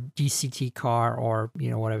or DCT car or,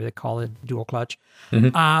 whatever they call it, dual clutch.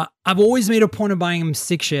 Mm-hmm. I've always made a point of buying them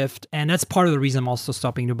stick shift. And that's part of the reason I'm also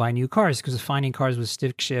stopping to buy new cars, because finding cars with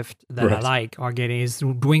stick shift that I like is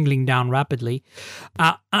dwindling down rapidly,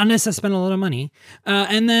 unless I spend a lot of money.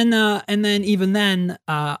 And then even then,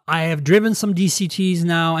 I have driven some DCTs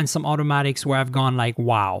now and some automatics where I've gone like,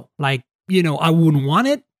 wow, like, I wouldn't want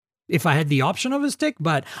it if I had the option of a stick,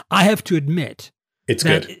 but I have to admit it's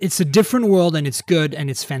that good. It's a different world, and it's good and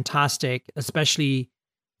it's fantastic, especially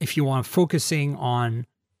if you want focusing on,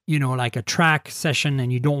 like a track session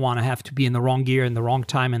and you don't want to have to be in the wrong gear in the wrong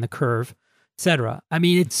time in the curve, etc.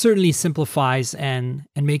 It certainly simplifies and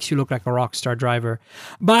makes you look like a rock star driver.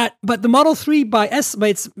 But the Model 3 by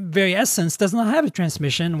its very essence does not have a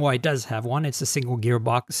transmission. Well, it does have one. It's a single gear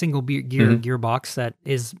gearbox that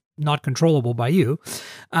is not controllable by you.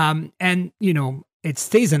 And it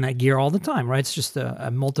stays in that gear all the time, right? It's just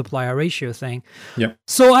a multiplier ratio thing. Yep.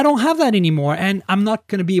 So I don't have that anymore, and I'm not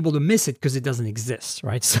going to be able to miss it because it doesn't exist,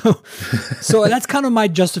 right? So that's kind of my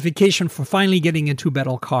justification for finally getting a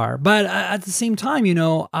two-pedal car. But at the same time, I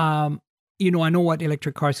know what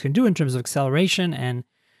electric cars can do in terms of acceleration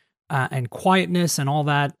and quietness and all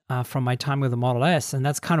that from my time with the Model S, and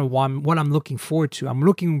that's kind of what I'm looking forward to. I'm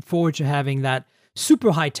looking forward to having that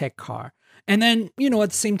super high-tech car. And then, at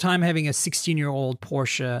the same time, having a 16-year-old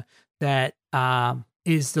Porsche that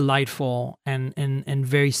is delightful and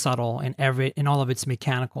very subtle in all of its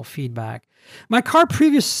mechanical feedback. My car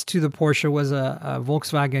previous to the Porsche was a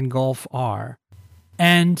Volkswagen Golf R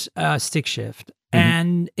and stick shift. Mm-hmm.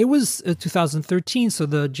 And it was 2013, so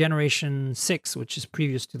the Generation 6, which is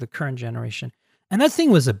previous to the current generation. And that thing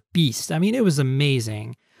was a beast. It was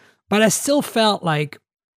amazing. But I still felt like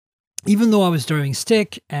even though I was driving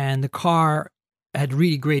stick and the car had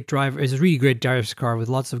really great driver, is a really great driver's car with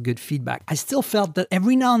lots of good feedback, I still felt that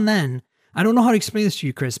every now and then, I don't know how to explain this to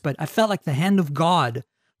you, Chris, but I felt like the hand of God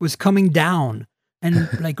was coming down and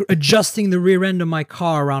like adjusting the rear end of my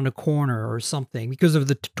car around a corner or something because of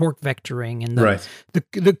the torque vectoring and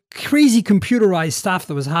the crazy computerized stuff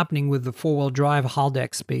that was happening with the 4-wheel drive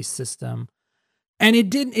Haldex based system. And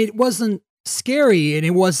it wasn't scary, and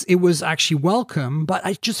it was actually welcome, but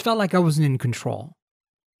I just felt like I wasn't in control.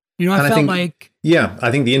 You know, I think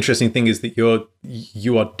the interesting thing is that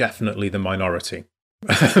you are definitely the minority.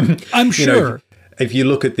 I'm sure. You know, if you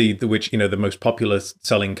look at the most popular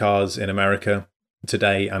selling cars in America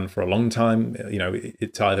today and for a long time, you know,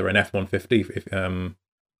 it's either an F-150,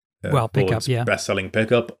 pickup, yeah, best-selling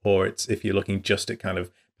pickup, or it's, if you're looking just at kind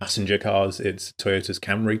of passenger cars, it's Toyota's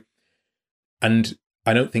Camry. And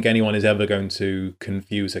I don't think anyone is ever going to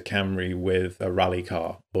confuse a Camry with a rally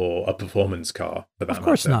car or a performance car, for that matter. Of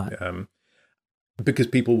course not. Because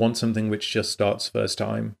people want something which just starts first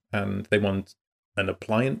time, and they want an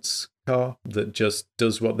appliance car that just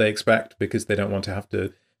does what they expect because they don't want to have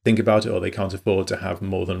to think about it, or they can't afford to have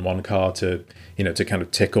more than one car to kind of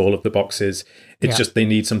tick all of the boxes. It's just they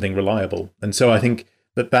need something reliable. And so I think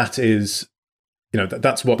that is,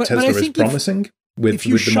 that's what Tesla is promising. If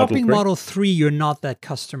you're with the shopping Model 3, you're not that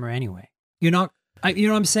customer anyway. You're not, you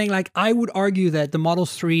know what I'm saying? Like, I would argue that the Model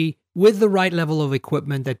 3, with the right level of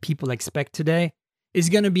equipment that people expect today, is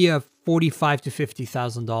going to be a $45,000 to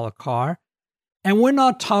 $50,000 car. And we're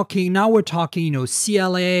talking,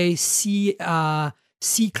 CLA,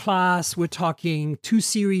 C-Class, we're talking 2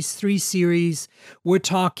 Series, 3 Series. We're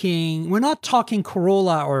not talking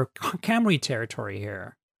Corolla or Camry territory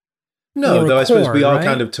here. No, though I suppose we are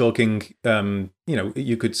kind of talking,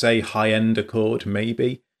 you could say high-end Accord,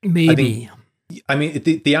 maybe. Maybe. I mean,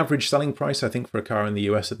 the average selling price, I think, for a car in the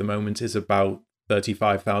US at the moment is about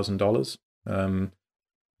 $35,000,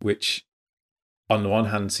 which on the one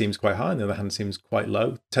hand seems quite high, on the other hand seems quite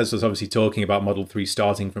low. Tesla's obviously talking about Model 3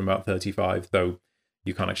 starting from about 35, though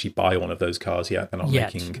you can't actually buy one of those cars yet. They're not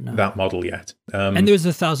making that model yet. And there's a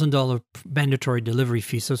 $1,000 mandatory delivery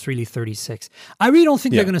fee, so it's really 36. I really don't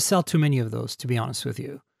think they're going to sell too many of those, to be honest with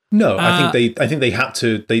you. No, I think they had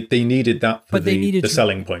to. They needed that for the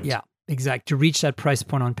selling point. Yeah, exactly, to reach that price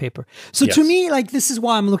point on paper. So to me, like, this is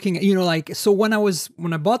why I'm looking at, so when I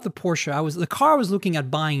bought the Porsche, the car I was looking at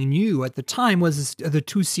buying new at the time was the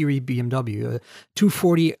 2 Series BMW,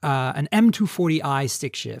 240, an M240i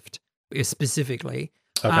stick shift. Specifically,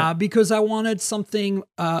 because I wanted something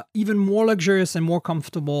even more luxurious and more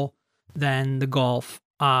comfortable than the Golf,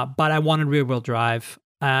 but I wanted rear-wheel drive,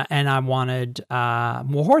 and I wanted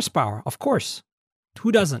more horsepower, of course.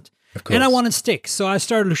 Who doesn't? Of course. And I wanted stick, so I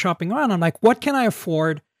started shopping around. I'm like, what can I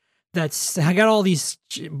afford? I got all these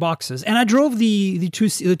boxes, and I drove the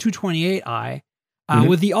 228i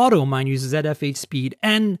with the auto. Mine uses ZF8 speed,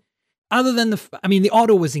 and other than the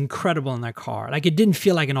auto was incredible in that car. Like, it didn't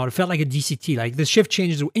feel like an auto. It felt like a DCT. Like, the shift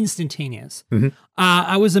changes were instantaneous.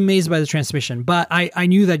 I was amazed by the transmission, but I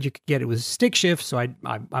knew that you could get it with stick shift. So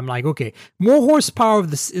I'm like, okay, more horsepower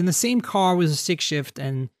in the same car with a stick shift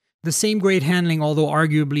and the same great handling, although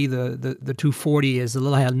arguably the 240 is a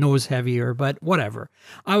little nose heavier, but whatever.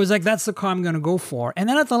 I was like, that's the car I'm going to go for. And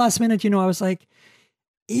then at the last minute, I was like,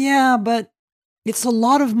 yeah, but it's a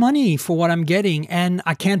lot of money for what I'm getting, and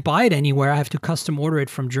I can't buy it anywhere. I have to custom order it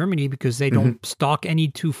from Germany because they don't stock any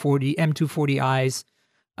M240Is,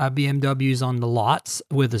 BMWs on the lots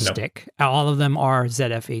with a stick. All of them are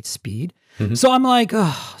ZF8 speed. So I'm like,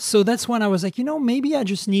 so that's when I was like, maybe I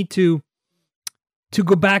just need to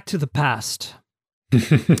go back to the past.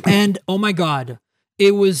 And oh my God,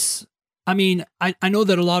 it was, I know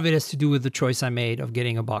that a lot of it has to do with the choice I made of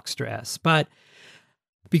getting a Boxster S, but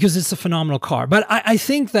because it's a phenomenal car. But I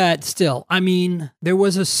think that still, there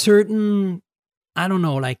was a certain, I don't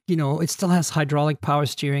know, it still has hydraulic power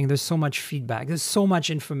steering. There's so much feedback. There's so much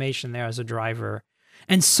information there as a driver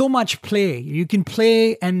and so much play. You can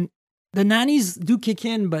play, and the nannies do kick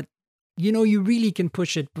in, but you really can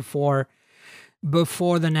push it before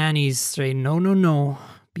the nannies say, no,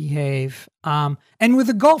 behave. And with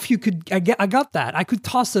the Golf, I got that. I could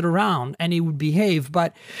toss it around and it would behave,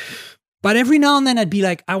 but every now and then I'd be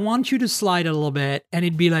like, I want you to slide a little bit. And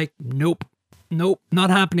it'd be like, nope,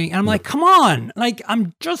 not happening. And I'm like, come on. Like,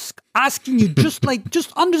 I'm just asking you, just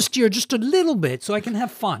understeer just a little bit so I can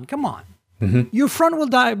have fun. Come on. Your front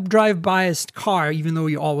wheel drive biased car, even though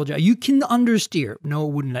you're all wheel drive, you can understeer. No,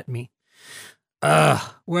 it wouldn't let me.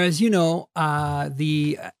 Whereas, the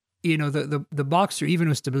Boxster, even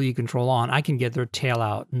with stability control on, I can get their tail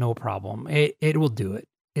out. No problem. It will do it.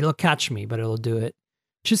 It'll catch me, but it'll do it.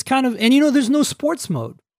 Just kind of, and there's no sports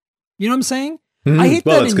mode. You know what I'm saying? I hate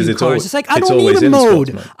Well, that it's in 'cause new it's cars. always- It's like, I it's don't need always a in sports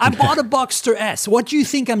mode. mode. I bought a Boxster S. What do you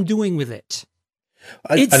think I'm doing with it?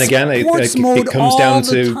 It's and again, sports it mode comes all down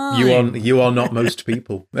the to time. you are not most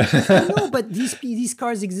people. No, but these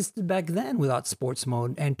cars existed back then without sports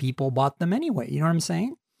mode, and people bought them anyway. You know what I'm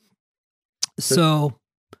saying? So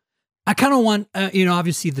I kind of want,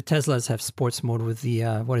 obviously the Teslas have sports mode with the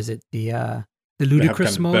what is it? The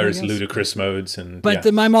ludicrous mode. Various ludicrous modes, and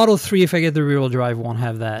but my Model 3, if I get the rear-wheel drive, won't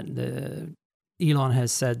have that. Elon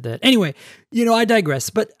has said that. Anyway, I digress.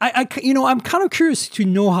 But I'm kind of curious to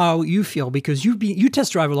know how you feel, because you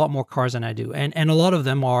test drive a lot more cars than I do, and a lot of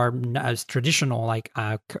them are as traditional, like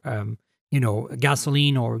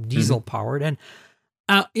gasoline or diesel powered. And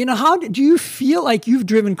how do you feel like you've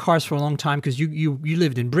driven cars for a long time? Because you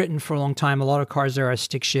lived in Britain for a long time. A lot of cars there are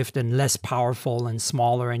stick shift and less powerful and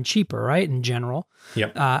smaller and cheaper, right? In general.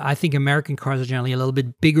 Yep. I think American cars are generally a little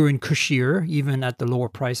bit bigger and cushier, even at the lower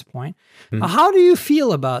price point. How do you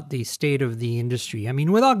feel about the state of the industry? I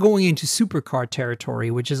mean, without going into supercar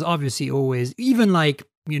territory, which is obviously always, even like,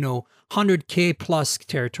 100K plus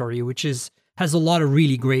territory, which has a lot of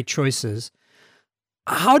really great choices.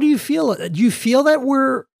 How do you feel? Do you feel that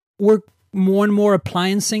we're more and more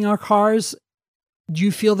appliancing our cars? Do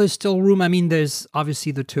you feel there's still room? I mean, there's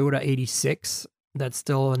obviously the Toyota 86. That's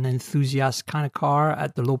still an enthusiast kind of car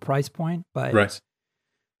at the low price point. But right.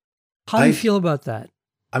 How do you feel about that?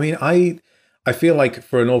 I mean, I feel like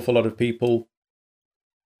for an awful lot of people,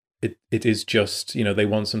 it is just, they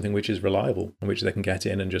want something which is reliable and which they can get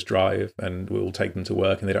in and just drive, and will take them to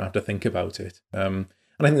work, and they don't have to think about it. And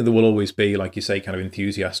I think that there will always be, like you say, kind of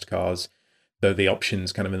enthusiast cars, though the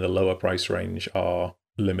options kind of in the lower price range are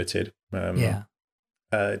limited. I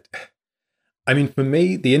mean, for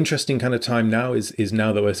me, the interesting kind of time now is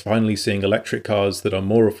now that we're finally seeing electric cars that are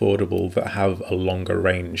more affordable, that have a longer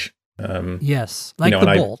range. Yes, like the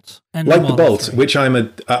Bolt, like the Bolt, which I'm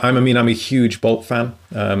a huge Bolt fan.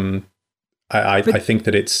 I think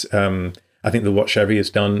that it's I think that what Chevy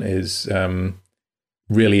has done is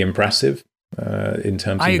really impressive in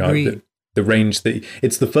terms of the range.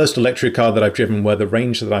 It's the first electric car that I've driven where the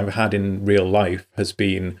range that I've had in real life has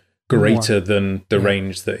been greater than the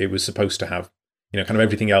range that it was supposed to have. Kind of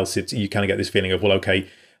everything else, you kind of get this feeling of, well, okay,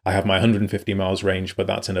 I have my 150 miles range, but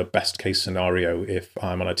that's in a best case scenario if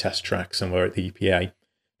I'm on a test track somewhere at the EPA,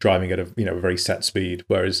 driving at a very set speed.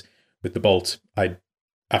 Whereas with the Bolt,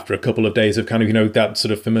 after a couple of days of kind of that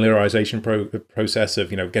sort of familiarization process of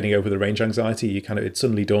getting over the range anxiety, it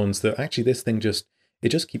suddenly dawns that actually this thing just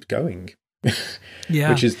keeps going,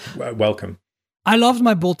 which is welcome. I loved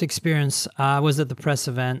my Bolt experience. I was at the press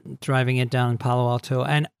event driving it down in Palo Alto,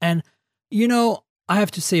 and I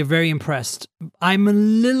have to say, very impressed. I'm a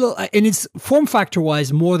little, and it's form factor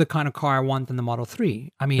wise, more the kind of car I want than the Model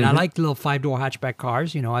 3. I mean, I like the little 5-door hatchback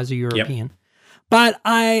cars, as a European. Yep. But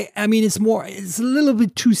I mean, it's a little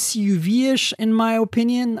bit too CUV-ish in my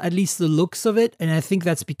opinion, at least the looks of it. And I think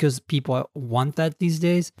that's because people want that these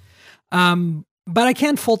days. But I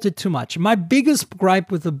can't fault it too much. My biggest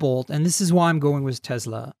gripe with the Bolt, and this is why I'm going with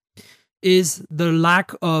Tesla, is the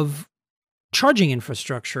lack of charging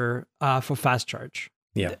infrastructure for fast charge.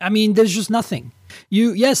 Yeah. I mean, there's just nothing.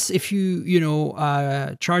 If you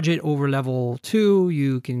charge it over level 2,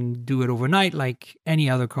 you can do it overnight like any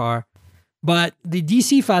other car. But the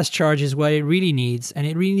DC fast charge is what it really needs, and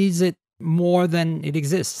it really needs it more than it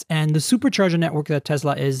exists. And the supercharger network that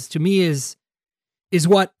Tesla is, to me, is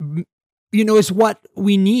what is what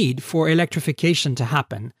we need for electrification to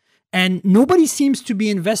happen. And nobody seems to be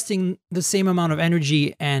investing the same amount of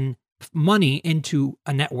energy and money into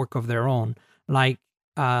a network of their own, like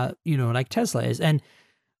Tesla is. And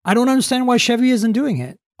I don't understand why Chevy isn't doing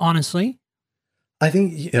it, honestly. I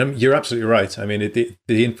think you're absolutely right. I mean,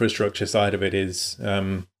 the infrastructure side of it is,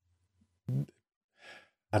 I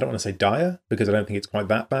don't want to say dire, because I don't think it's quite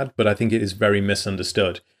that bad, but I think it is very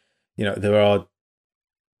misunderstood.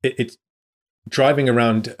 It's driving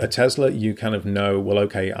around a Tesla, you kind of know, well,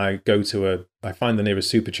 okay, I find the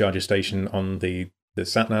nearest supercharger station on the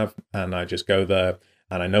sat nav, and I just go there,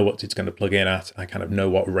 and I know what it's going to plug in at. I kind of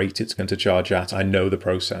know what rate it's going to charge at. I know the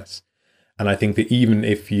process. And I think that even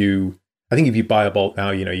if you buy a Bolt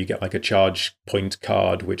now, you get like a charge point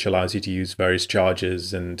card, which allows you to use various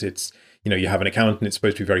chargers, and it's, you have an account, and it's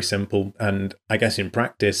supposed to be very simple. And I guess in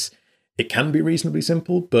practice, it can be reasonably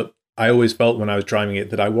simple, but I always felt when I was driving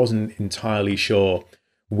it that I wasn't entirely sure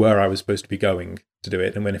where I was supposed to be going to do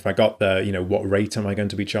it. And if I got there, what rate am I going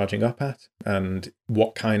to be charging up at? And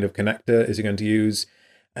what kind of connector is it going to use?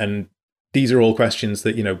 And these are all questions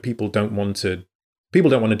that, people don't want to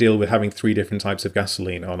deal with, having 3 different types of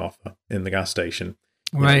gasoline on offer in the gas station.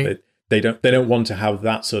 Right. They don't want to have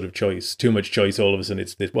that sort of choice, too much choice. All of a sudden,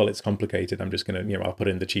 it's complicated. I'm just going to, I'll put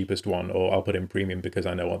in the cheapest one, or I'll put in premium because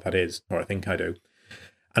I know what that is, or I think I do.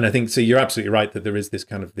 And I think, so you're absolutely right that there is this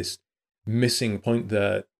kind of this missing point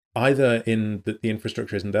there, either in the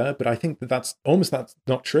infrastructure isn't there, but I think that's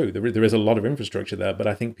not true. There is a lot of infrastructure there, but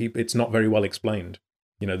I think it's not very well explained.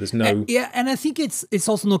 There's no... And I think it's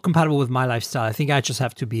also not compatible with my lifestyle. I think I just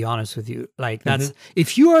have to be honest with you. Like, that's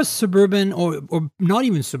if you are suburban or not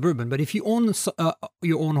even suburban, but if you own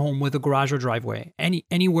your own home with a garage or driveway,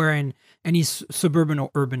 anywhere in any suburban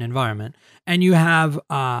or urban environment, and you have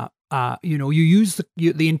you use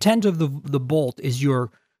the intent of the Bolt is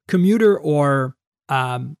your commuter or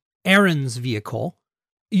errands vehicle,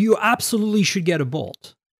 you absolutely should get a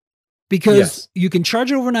Bolt, because you can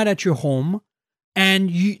charge it overnight at your home. And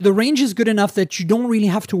the range is good enough that you don't really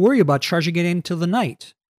have to worry about charging it until the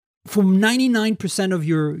night for 99% of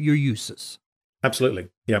your uses. Absolutely.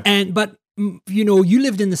 Yeah. But you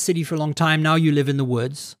lived in the city for a long time. Now you live in the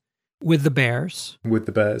woods with the bears.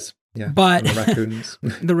 Yeah. But and the raccoons.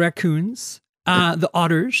 The raccoons, the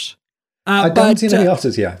otters. I haven't seen any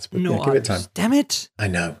otters yet, but no give it time. Damn it. I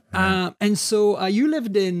know. And so you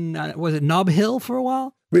lived in, was it Nob Hill for a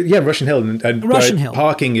while? Yeah, Russian Hill. And Russian Hill.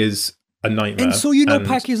 Parking is a nightmare. And so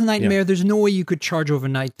parking is a nightmare. Yeah. There's no way you could charge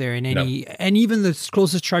overnight there in any, and even the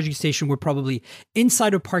closest charging station were probably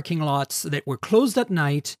inside of parking lots that were closed at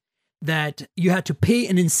night, that you had to pay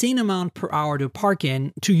an insane amount per hour to park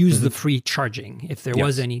in to use the free charging, if there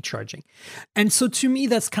was any charging. And so to me,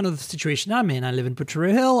 that's kind of the situation I'm in. I live in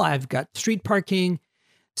Potrero Hill. I've got street parking.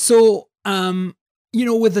 So,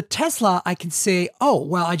 with the Tesla, I can say, oh,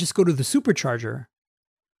 well, I just go to the supercharger,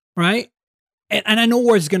 right? And I know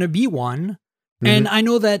where it's going to be one. And I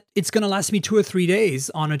know that it's going to last me 2 or 3 days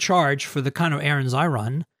on a charge for the kind of errands I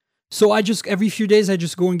run. So every few days, I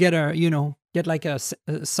just go and get like a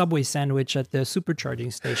Subway sandwich at the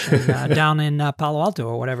supercharging station down in Palo Alto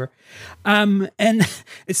or whatever. And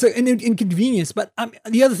it's an inconvenience. But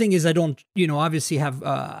the other thing is I don't, obviously have,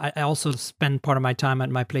 I also spend part of my time at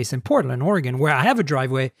my place in Portland, Oregon, where I have a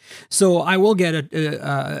driveway. So I will get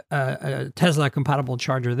a Tesla compatible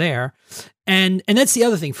charger there. And that's the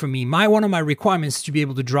other thing for me. One of my requirements is to be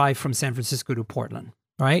able to drive from San Francisco to Portland.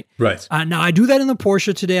 Right. Now I do that in the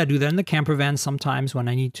Porsche today. I do that in the camper van sometimes when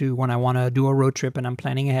I want to do a road trip and I'm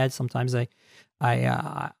planning ahead. Sometimes it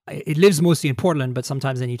lives mostly in Portland, but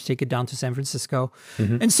sometimes I need to take it down to San Francisco.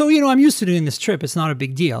 And so, I'm used to doing this trip. It's not a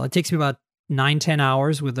big deal. It takes me about 9-10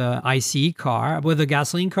 hours with a ICE car. With a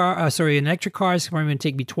gasoline car, an electric car, it's probably going to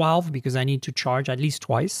take me 12 because I need to charge at least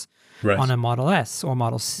twice on a Model S or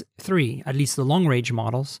Model 3, at least the long range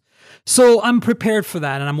models. So I'm prepared for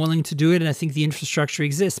that and I'm willing to do it. And I think the infrastructure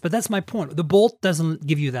exists, but that's my point. The Bolt doesn't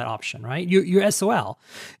give you that option, right? You're SOL.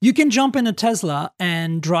 You can jump in a Tesla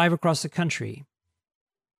and drive across the country.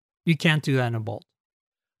 You can't do that in a Bolt.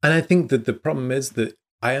 And I think that the problem is that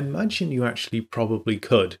I imagine you actually probably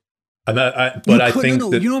could. You know what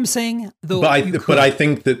I'm saying? But I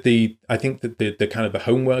think that the kind of the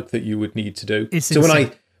homework that you would need to do. So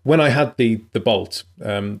when I had the Bolt,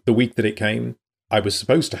 the week that it came, I was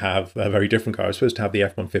supposed to have a very different car. I was supposed to have the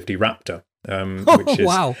F-150 Raptor, which is...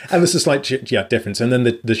 wow. And there's a slight difference. And then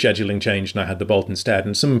the scheduling changed and I had the Bolt instead.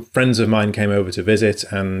 And some friends of mine came over to visit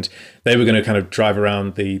and they were going to kind of drive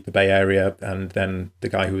around the Bay Area. And then the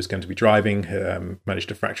guy who was going to be driving managed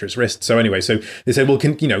to fracture his wrist. So anyway, so they said, well,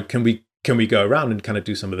 can we go around and kind of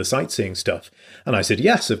do some of the sightseeing stuff? And I said,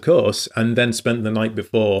 yes, of course. And then spent the night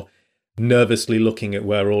before nervously looking at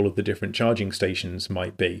where all of the different charging stations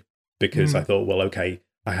might be. Because I thought, well, okay,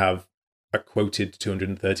 I have a quoted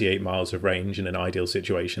 238 miles of range in an ideal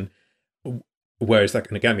situation. Whereas that,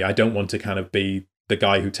 and again, I don't want to kind of be the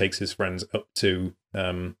guy who takes his friends up into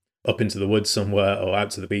the woods somewhere or out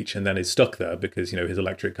to the beach and then is stuck there because, his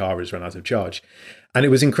electric car has run out of charge. And it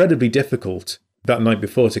was incredibly difficult that night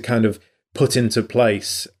before to kind of put into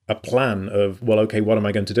place a plan of, well, okay, what am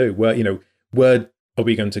I going to do? Where are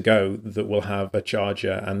we going to go that will have a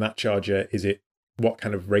charger? And that charger, what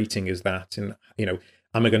kind of rating is that? And,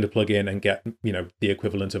 am I going to plug in and get, the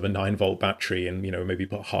equivalent of a 9-volt battery and, maybe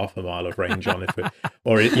put half a mile of range on it?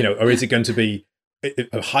 Or is it going to be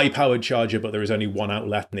a high-powered charger, but there is only one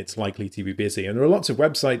outlet and it's likely to be busy? And there are lots of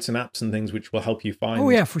websites and apps and things which will help you find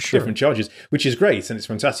different chargers, which is great. And it's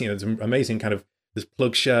fantastic. There's an amazing there's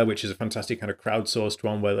PlugShare, which is a fantastic kind of crowdsourced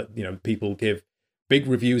one where, people give big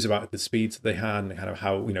reviews about the speeds that they had and kind of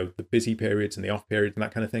how, the busy periods and the off periods and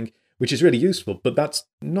that kind of thing, which is really useful. But that's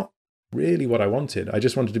not really what I wanted. I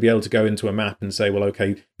just wanted to be able to go into a map and say, well,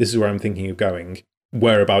 okay, this is where I'm thinking of going.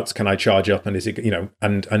 Whereabouts can I charge up? And is it,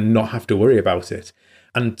 and not have to worry about it.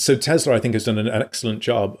 And so Tesla, I think, has done an excellent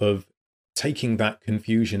job of taking that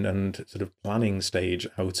confusion and sort of planning stage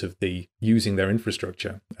out of the using their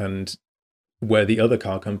infrastructure, and where the other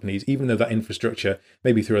car companies, even though that infrastructure,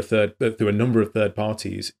 maybe through a number of third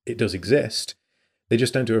parties, it does exist, they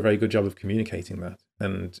just don't do a very good job of communicating that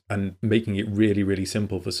and making it really, really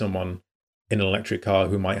simple for someone in an electric car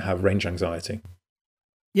who might have range anxiety.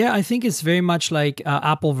 Yeah, I think it's very much like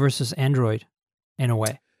Apple versus Android in a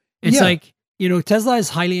way. It's like, Tesla is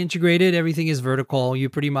highly integrated. Everything is vertical. You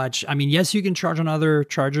pretty much, yes, you can charge on other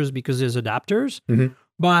chargers because there's adapters,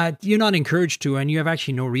 but you're not encouraged to, and you have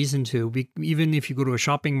actually no reason to. Even if you go to a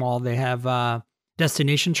shopping mall, they have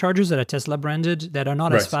destination chargers that are Tesla branded that are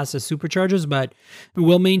not as fast as superchargers, but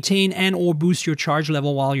will maintain and or boost your charge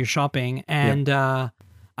level while you're shopping. And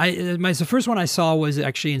the first one I saw was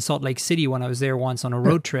actually in Salt Lake City when I was there once on a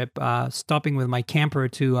road trip, stopping with my camper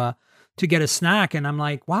to get a snack. And I'm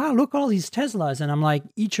like, wow, look at all these Teslas. And I'm like,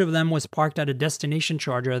 each of them was parked at a destination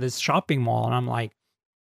charger at this shopping mall. And I'm like,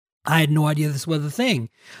 I had no idea this was a thing.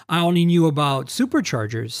 I only knew about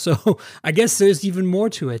superchargers. So I guess there's even more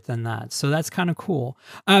to it than that. So that's kind of cool.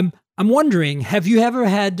 I'm wondering, have you ever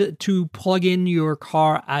had to plug in your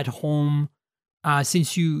car at home?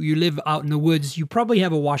 Since you live out in the woods, you probably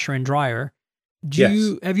have a washer and dryer.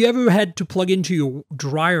 Have you ever had to plug into your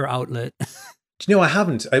dryer outlet? I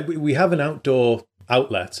haven't. We have an outdoor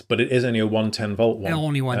outlet, but it is only a 110-volt one.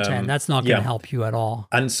 Only 110. That's not going to help you at all.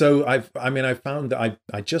 And so I found that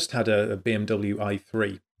I just had a BMW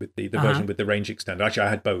i3 with the version with the range extender. Actually, I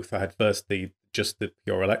had both. I had first just the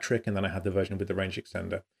pure electric, and then I had the version with the range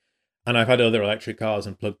extender. And I've had other electric cars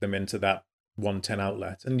and plugged them into that 110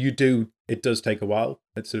 outlet, and it does take a while.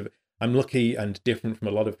 It's I'm lucky and different from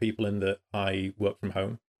a lot of people in that I work from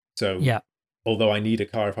home. So although I need a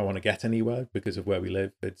car if I want to get anywhere because of where we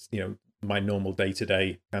live, it's my normal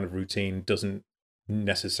day-to-day kind of routine doesn't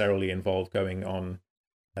necessarily involve going on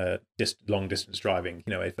long distance driving.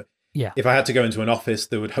 If I had to go into an office,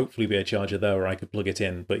 there would hopefully be a charger there where I could plug it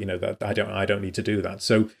in, but that I don't need to do that.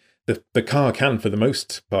 So the car can, for the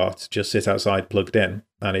most part, just sit outside plugged in,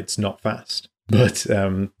 and it's not fast. But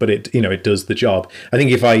it does the job. I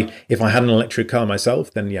think if I had an electric car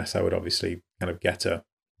myself, then yes, I would obviously kind of get a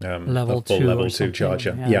full level 2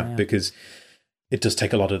 charger. Because it does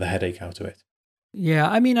take a lot of the headache out of it. Yeah,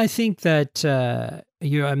 I think that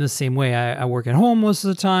I'm the same way. I work at home most of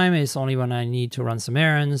the time. It's only when I need to run some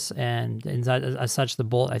errands, and as such, the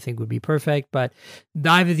Bolt I think would be perfect. But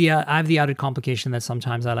I have the added complication that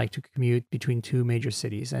sometimes I like to commute between two major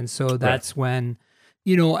cities, and so that's when.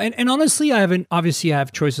 And honestly, I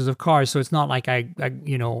have choices of cars, so it's not like I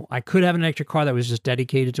could have an electric car that was just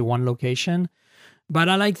dedicated to one location, but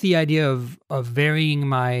I like the idea of varying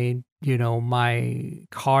my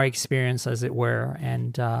car experience, as it were.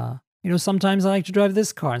 And, sometimes I like to drive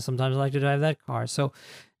this car and sometimes I like to drive that car. So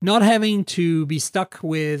not having to be stuck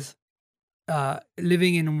with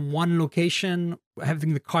living in one location,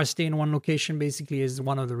 having the car stay in one location basically is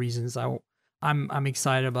one of the reasons I'm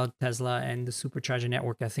excited about Tesla and the supercharger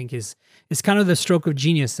network. I think is kind of the stroke of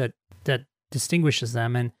genius that distinguishes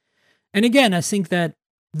them. And again, I think that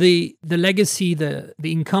the legacy, the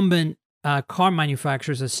incumbent car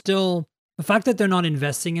manufacturers are still, the fact that they're not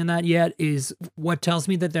investing in that yet is what tells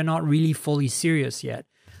me that they're not really fully serious yet.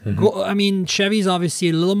 Chevy's obviously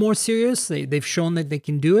a little more serious. They've shown that they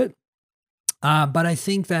can do it. But I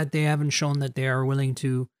think that they haven't shown that they are willing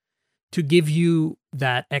to give you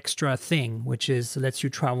that extra thing, which is lets you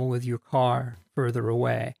travel with your car further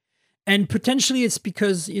away. And potentially it's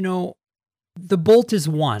because, the Bolt is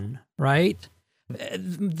one, right?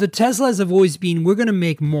 The Teslas have always been, we're going to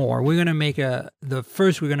make more. We're going to make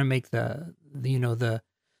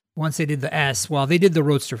once they did the S, well, they did the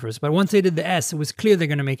Roadster first, but once they did the S, it was clear they're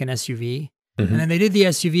going to make an SUV. And then they did the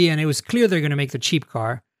SUV and it was clear they're going to make the cheap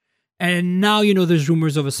car. And now, there's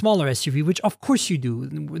rumors of a smaller SUV, which of course you do.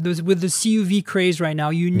 With the CUV craze right now,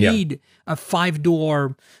 you need a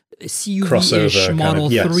 5-door CUV-ish Model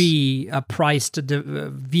 3 priced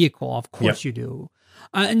vehicle. Of course you do.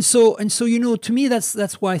 And so to me,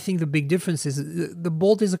 that's why I think the big difference is the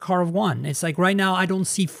Bolt is a car of one. It's like right now, I don't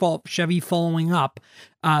see Chevy following up.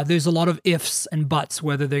 There's a lot of ifs and buts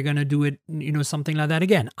whether they're going to do it, something like that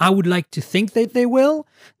again. I would like to think that they will,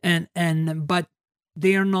 but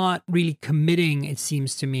they are not really committing, it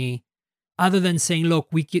seems to me, other than saying, look,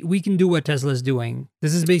 we can do what Tesla's doing.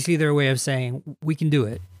 This is basically their way of saying we can do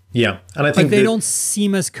it. Yeah. And I think they don't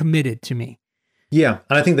seem as committed to me. Yeah.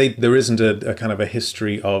 And I think there isn't a kind of a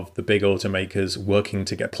history of the big automakers working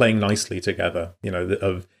together, playing nicely together,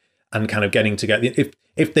 and kind of getting together.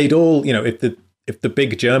 If they'd all, if the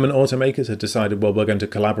big German automakers had decided, well, we're going to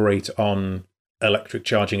collaborate on electric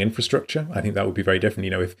charging infrastructure, I think that would be very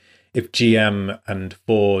different. If GM and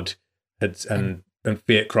Ford and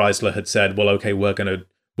Fiat Chrysler had said, well, okay, we're going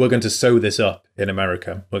to sew this up in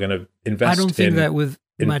America. We're going to invest. I don't think that with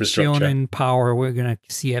infrastructure and power, we're going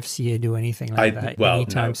to see FCA do anything like that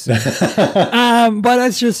anytime soon. But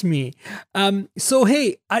that's just me. So,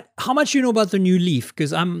 hey, how much you know about the new Leaf?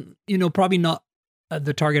 Because I'm, probably not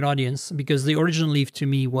the target audience, because the original Leaf to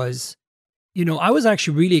me was, I was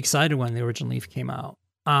actually really excited when the original Leaf came out.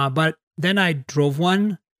 But then I drove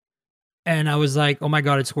one and I was like, oh my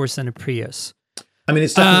God, it's worse than a Prius. I mean,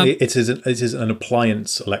 it's definitely, it is an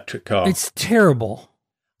appliance electric car. It's terrible.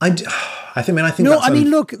 I think no, I mean,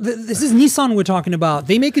 look, this is Nissan we're talking about.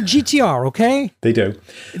 They make a GTR, okay? They do.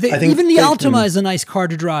 Even the Altima is a nice car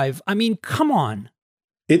to drive. I mean, come on.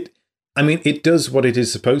 It does what it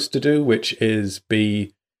is supposed to do, which is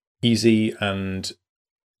be easy and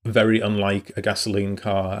very unlike a gasoline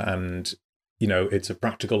car. And, it's a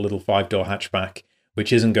practical little 5-door hatchback,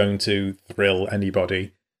 which isn't going to thrill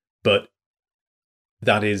anybody. But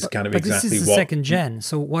that is kind of exactly what... This is the second gen.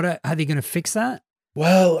 So are they going to fix that?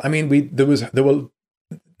 Well, I mean, Nissan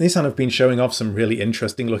have been showing off some really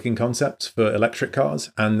interesting looking concepts for electric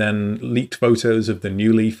cars, and then leaked photos of the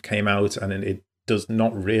new Leaf came out, and it does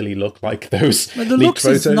not really look like those but the leaked looks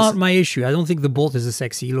photos. Is not my issue. I don't think the Bolt is a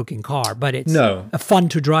sexy looking car, but it's a fun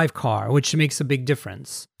to drive car, which makes a big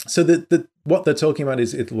difference. So what they're talking about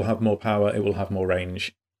is it will have more power, it will have more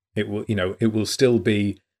range, it will still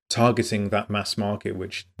be targeting that mass market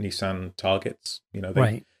which Nissan targets.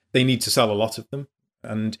 They need to sell a lot of them.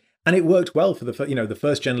 And it worked well for the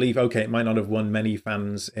first gen Leaf. Okay, it might not have won many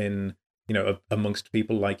fans in amongst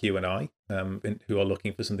people like you and I, who are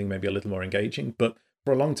looking for something maybe a little more engaging. But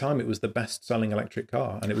for a long time, it was the best selling electric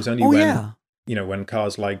car, and it was only when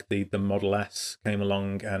cars like the Model S came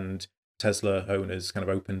along and Tesla owners kind of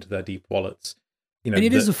opened their deep wallets. And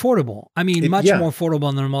it is affordable. I mean, much more affordable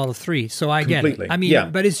than the Model 3. So I get it. I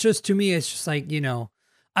mean, but it's just, to me, it's just like,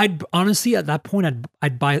 I'd honestly at that point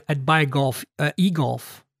I'd buy a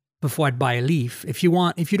e-Golf before I'd buy a Leaf. If you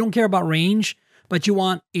don't care about range, but you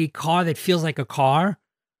want a car that feels like a car,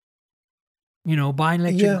 buy an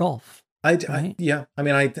electric Golf. I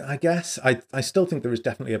mean, I guess I still think there is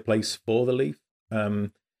definitely a place for the Leaf.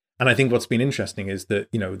 And I think what's been interesting is that,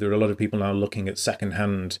 there are a lot of people now looking at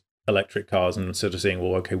secondhand electric cars and sort of saying,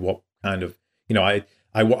 well, okay, what kind of,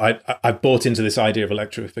 I bought into this idea of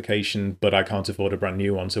electrification, but I can't afford a brand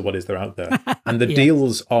new one. So what is there out there? And the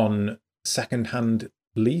deals on secondhand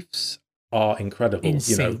Leafs are incredible.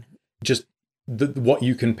 Insane. Just what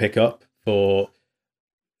you can pick up for,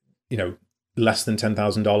 less than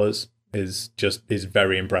 $10,000 is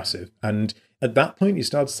very impressive. And at that point, you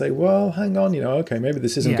start to say, well, hang on, okay, maybe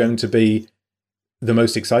this isn't going to be the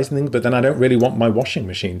most exciting thing, but then I don't really want my washing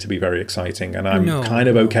machine to be very exciting. And I'm kind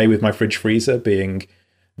of okay with my fridge freezer being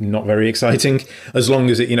not very exciting, as long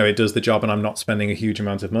as it does the job and I'm not spending a huge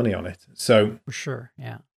amount of money on it. So for sure.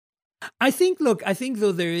 Yeah. I think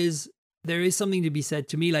though there is something to be said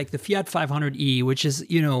to me, like the Fiat 500e, which is,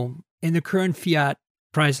 in the current Fiat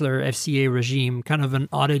Chrysler FCA regime, kind of an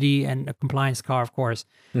oddity and a compliance car, of course.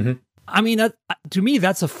 Mm-hmm. I mean, to me,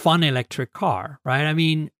 that's a fun electric car, right? I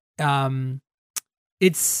mean,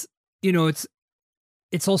 it's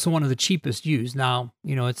also one of the cheapest used. Now,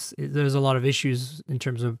 there's a lot of issues in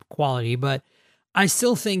terms of quality, but I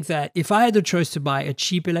still think that if I had the choice to buy a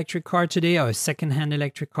cheap electric car today or a secondhand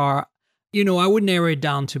electric car, I would narrow it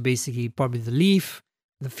down to basically probably the Leaf,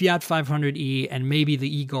 the Fiat 500e, and maybe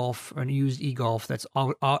the e-Golf, or an used e-Golf that's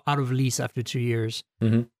out of lease after 2 years.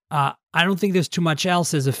 Mm-hmm. I don't think there's too much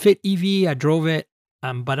else. There's a Fit EV. I drove it,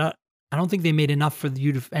 but I don't think they made enough for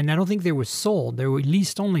you to, and I don't think they were sold. They were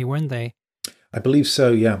leased only, weren't they? I believe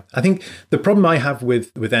so, yeah. I think the problem I have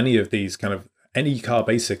with any of these kind of, any car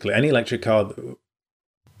basically, any electric car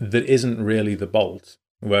that isn't really the Bolt,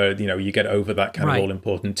 where, you get over that kind of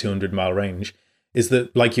all-important 200-mile range, is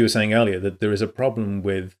that, like you were saying earlier, that there is a problem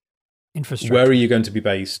with infrastructure. Where are you going to be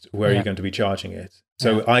based? Where are you going to be charging it?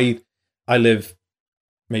 So I live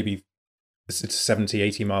maybe it's a 70,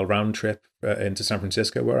 80-mile round trip into San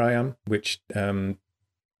Francisco where I am, which, I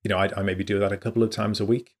maybe do that a couple of times a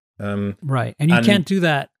week. Right. And you can't do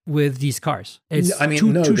that with these cars. It's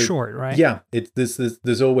too short, right? Yeah.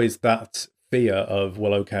 There's always that fear of,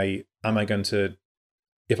 well, okay, am I going to,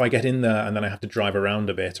 if I get in there and then I have to drive around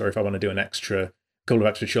a bit, or if I want to do couple of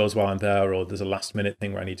extra chores while I'm there, or there's a last minute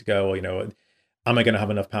thing where I need to go, or, am I going to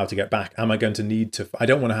have enough power to get back? Am I going to need to, I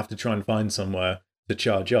don't want to have to try and find somewhere to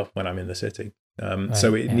charge up when I'm in the city.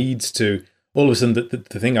 So it needs to, all of a sudden,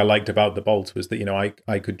 the thing I liked about the Bolt was that,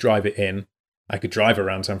 I could drive it in, I could drive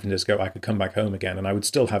around San Francisco, I could come back home again, and I would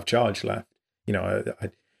still have charge left.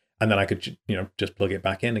 and then I could, just plug it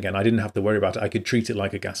back in again. I didn't have to worry about it. I could treat it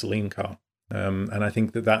like a gasoline car. And I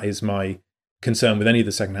think that is my concern with any of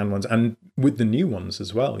the secondhand ones, and with the new ones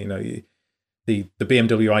as well. The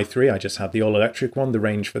BMW i3, I just had the all-electric one. The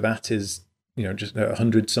range for that is, just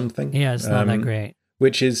 100 something. Yeah, it's not that great.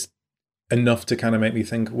 Which is enough to kind of make me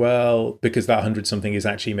think, well, because that 100 something is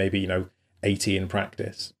actually maybe, 80 in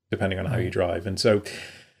practice, depending on how you drive. And so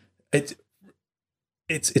it's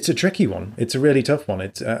a tricky one. It's a really tough one.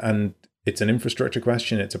 It's an infrastructure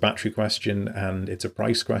question, it's a battery question, and it's a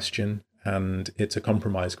price question, and it's a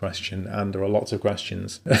compromise question, and there are lots of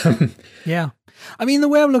questions. Yeah. I mean, the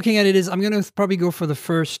way I'm looking at it is I'm going to probably go for the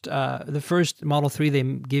first Model 3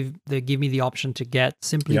 they give me the option to get,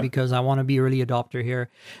 simply because I want to be early adopter here,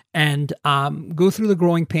 and go through the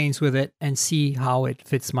growing pains with it and see how it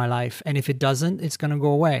fits my life. And if it doesn't, it's going to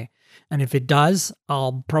go away. And if it does,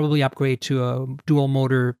 I'll probably upgrade to a dual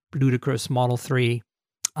motor ludicrous Model 3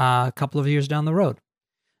 a couple of years down the road.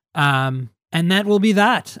 And that will be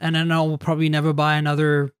that. And then I'll probably never buy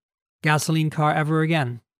another gasoline car ever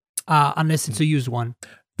again, unless it's a used one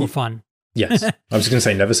for fun. Yes. I was going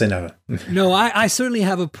to say never. No, I certainly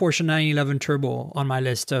have a Porsche 911 Turbo on my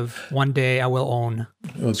list of one day I will own.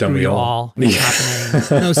 Well, don't we all? It's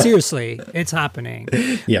happening. No, seriously, it's happening.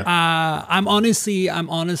 Yeah. I'm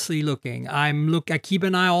honestly looking. I keep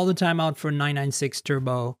an eye all the time out for 996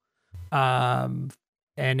 Turbo. And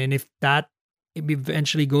if that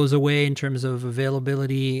eventually goes away in terms of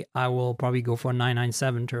availability, I will probably go for a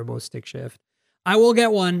 997 Turbo stick shift. I will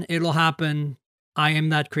get one. It'll happen. I am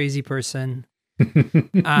that crazy person.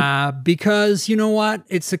 Because you know what?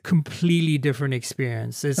 It's a completely different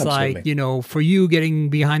experience. It's Absolutely. Like, for you getting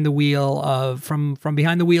behind the wheel of from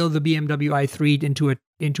behind the wheel of the BMW i3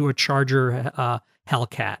 into a Charger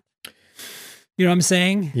Hellcat. You know what I'm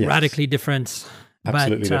saying? Yes. Radically different.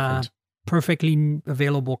 Absolutely but, different. Perfectly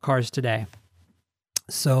available cars today.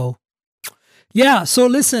 So, yeah. So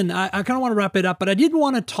listen, I kind of want to wrap it up, but I did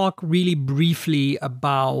want to talk really briefly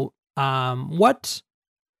about what,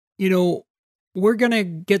 we're going to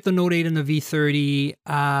get the Note 8 and the V30,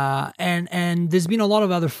 and there's been a lot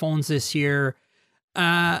of other phones this year.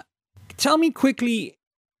 Tell me quickly,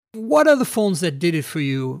 what are the phones that did it for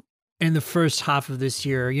you in the first half of this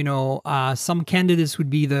year? Some candidates would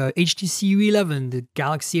be the HTC U11, the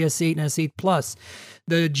Galaxy S8 and S8 Plus,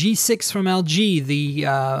 the G6 from LG, the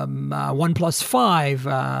OnePlus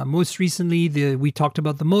 5, most recently, we talked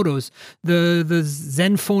about the Motos, the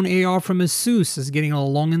Zenfone AR from Asus is getting a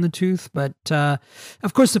little long in the tooth, but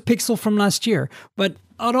of course the Pixel from last year. But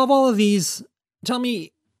out of all of these, tell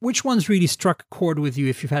me, which ones really struck a chord with you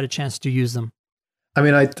if you've had a chance to use them? I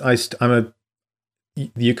mean,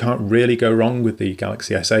 you can't really go wrong with the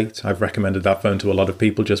Galaxy S8. I've recommended that phone to a lot of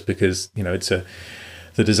people just because,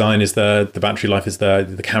 the design is there, the battery life is there,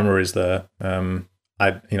 the camera is there.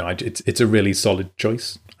 It's a really solid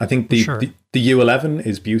choice. I think the U11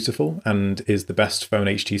 is beautiful and is the best phone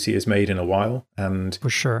HTC has made in a while. And for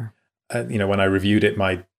sure, when I reviewed it,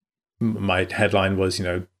 my headline was,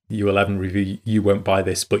 U11 review, you won't buy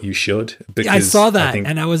this, but you should. I saw that,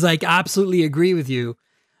 and I was like, absolutely agree with you.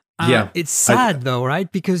 Yeah, it's sad though,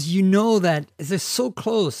 right? Because that they're so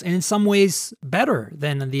close, and in some ways better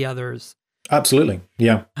than the others. Absolutely,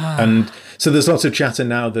 yeah. And so there's lots of chatter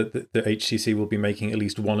now that the HTC will be making at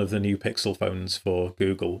least one of the new Pixel phones for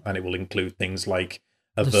Google, and it will include things like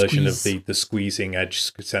a version of the squeezing edge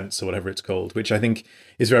sense or whatever it's called, which I think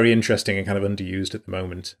is very interesting and kind of underused at the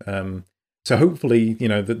moment. So hopefully,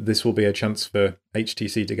 this will be a chance for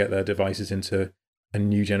HTC to get their devices into a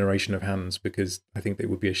new generation of hands, because I think they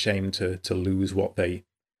would be ashamed to lose what they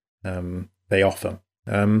offer.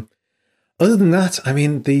 Other than that, I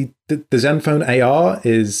mean, the Zenfone AR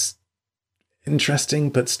is interesting,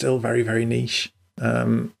 but still very, very niche.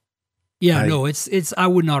 It's I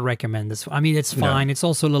would not recommend this. I mean, it's fine. No. It's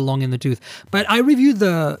also a little long in the tooth. But I reviewed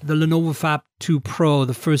the Lenovo Fab 2 Pro,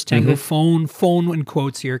 the first Tango phone in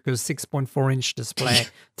quotes here, because 6.4 inch display.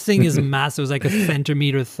 The thing is massive. It was like a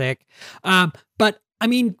centimeter thick. But I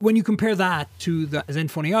mean, when you compare that to the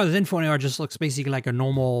Zenfone AR, the Zenfone AR just looks basically like a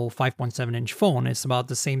normal 5.7 inch phone. It's about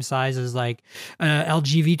the same size as like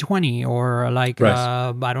LG V20 or like,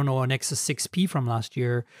 I don't know, an Nexus 6P from last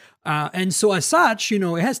year. And so as such, it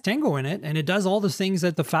has Tango in it, and it does all the things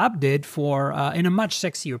that the Fab did for in a much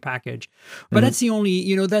sexier package. But that's the only,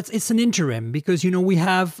 it's an interim, because, we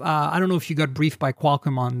have, I don't know if you got briefed by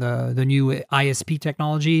Qualcomm on the new ISP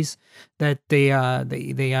technologies that they are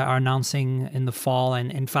announcing in the fall. And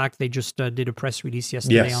in fact, they just did a press release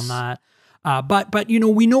yesterday on that. But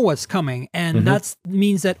we know what's coming, and that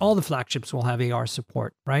means that all the flagships will have AR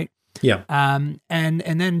support, right? Yeah. And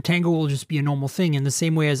then Tango will just be a normal thing in the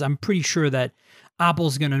same way as I'm pretty sure that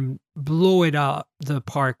Apple's going to blow it out the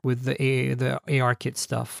park with the AR kit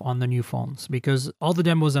stuff on the new phones, because all the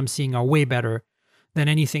demos I'm seeing are way better than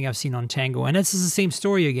anything I've seen on Tango. And this is the same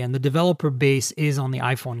story again. The developer base is on the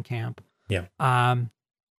iPhone camp. Yeah.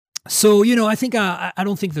 So, I think I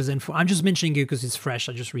don't think there's info. I'm just mentioning it because it's fresh.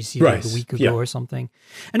 I just received it a week ago or something.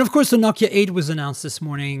 And of course, the Nokia 8 was announced this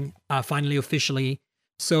morning, finally officially.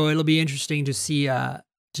 So it'll be interesting to see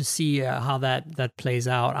how that plays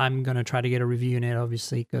out. I'm gonna try to get a review in it,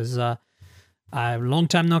 obviously, because I'm a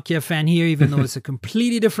long-time Nokia fan here, even though it's a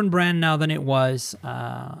completely different brand now than it was,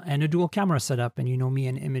 and a dual camera setup. And you know me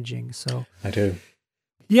and imaging, so I do.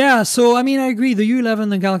 Yeah. So I agree. The U11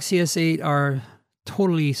 and the Galaxy S8 are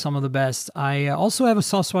totally some of the best. I also have a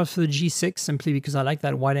soft spot for the G6 simply because I like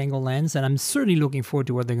that wide-angle lens, and I'm certainly looking forward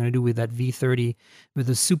to what they're going to do with that V30 with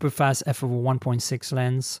the super fast f/1.6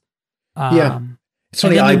 lens. It's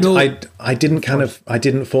funny. I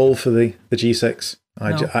didn't fall for the G6.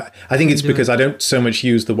 I think it's because I don't so much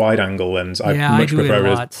use the wide-angle lens. I much prefer it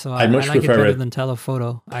a lot. So I like it better than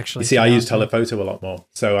telephoto. Actually, you see, I use telephoto a lot more.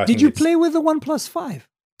 So did you play with the OnePlus 5?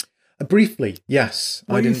 Briefly, yes.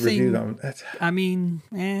 I didn't review that one.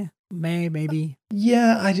 Maybe.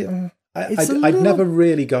 Yeah, I've never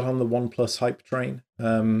really got on the OnePlus hype train. I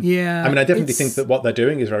definitely think that what they're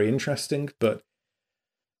doing is very interesting, but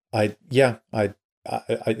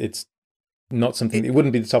it's not something. It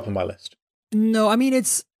wouldn't be the top of my list. No,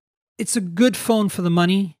 it's a good phone for the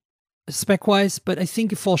money, spec-wise, but I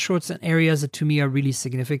think it falls short in areas that to me are really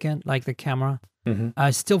significant, like the camera. Mm-hmm.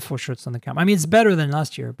 Still falls short on the camera. It's better than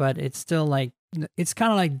last year, but it's still it's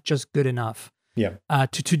kind of like just good enough. Yeah.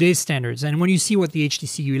 To today's standards. And when you see what the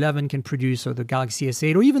HTC U11 can produce, or the Galaxy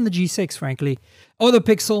S8, or even the G6, frankly, or the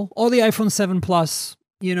Pixel, or the iPhone 7 Plus,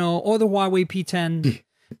 or the Huawei P10,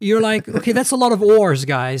 you're like, okay, that's a lot of ors,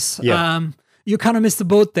 guys. Yeah. You kind of missed the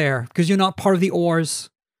boat there because you're not part of the ors.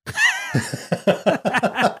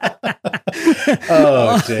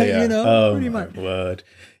 Oh dear. Pretty much. Word.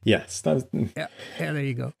 Yes. Yeah, there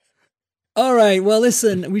you go. All right. Well,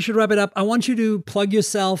 listen, we should wrap it up. I want you to plug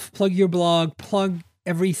yourself, plug your blog, plug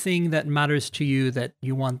everything that matters to you that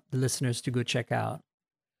you want the listeners to go check out.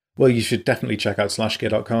 Well, you should definitely check out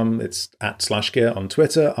SlashGear.com. It's at SlashGear on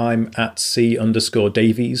Twitter. I'm at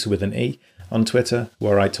C_Davies with an E on Twitter,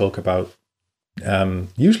 where I talk about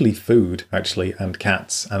usually food, actually, and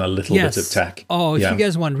cats, and a little bit of tech. Oh, if you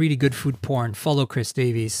guys want really good food porn, follow Chris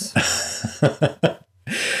Davies.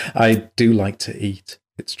 I do like to eat.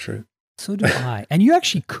 It's true. So do I. And you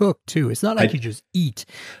actually cook too. It's not like you just eat.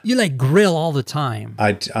 You grill all the time.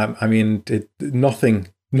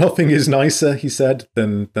 Nothing is nicer, he said,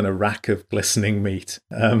 than a rack of glistening meat.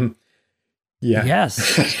 Yeah.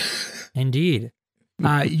 Yes, indeed.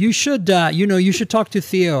 You should talk to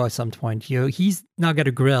Theo at some point. He's now got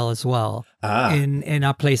a grill as well in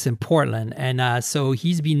our place in Portland, and so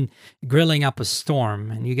he's been grilling up a storm.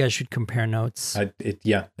 And you guys should compare notes.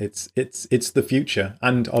 It's the future,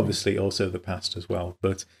 and obviously also the past as well.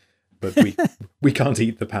 But we can't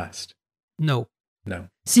eat the past. No.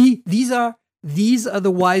 See, these are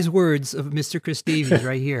the wise words of Mr. Chris Davies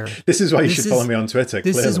right here. This is why you should follow me on Twitter.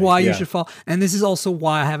 This is why you should follow. And this is also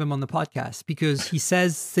why I have him on the podcast, because he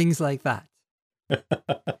says things like that.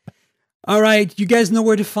 All right. You guys know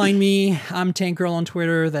where to find me. I'm Tankgirl on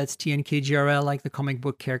Twitter. That's TNKGRL, like the comic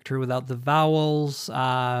book character without the vowels.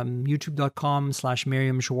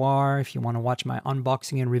 YouTube.com/Miriam Jouar if you want to watch my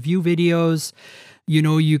unboxing and review videos.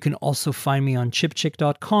 You can also find me on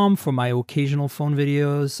chipchick.com for my occasional phone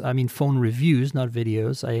videos. Phone reviews, not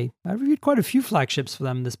videos. I reviewed quite a few flagships for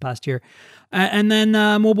them this past year. And then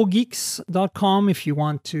mobilegeeks.com if you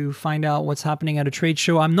want to find out what's happening at a trade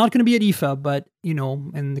show. I'm not going to be at IFA, but,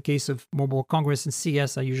 in the case of Mobile Congress and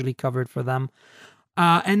CS, I usually cover it for them.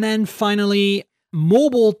 And then finally,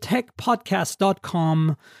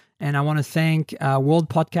 mobiletechpodcast.com. And I want to thank World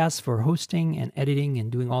Podcasts for hosting and editing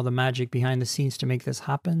and doing all the magic behind the scenes to make this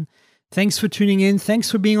happen. Thanks for tuning in.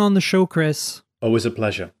 Thanks for being on the show, Chris. Always a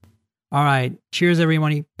pleasure. All right. Cheers,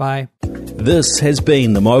 everybody. Bye. This has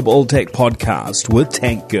been the Mobile Tech Podcast with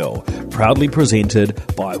Tank Girl, proudly presented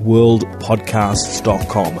by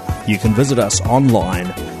worldpodcasts.com. You can visit us online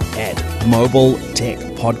at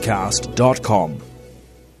mobiletechpodcast.com.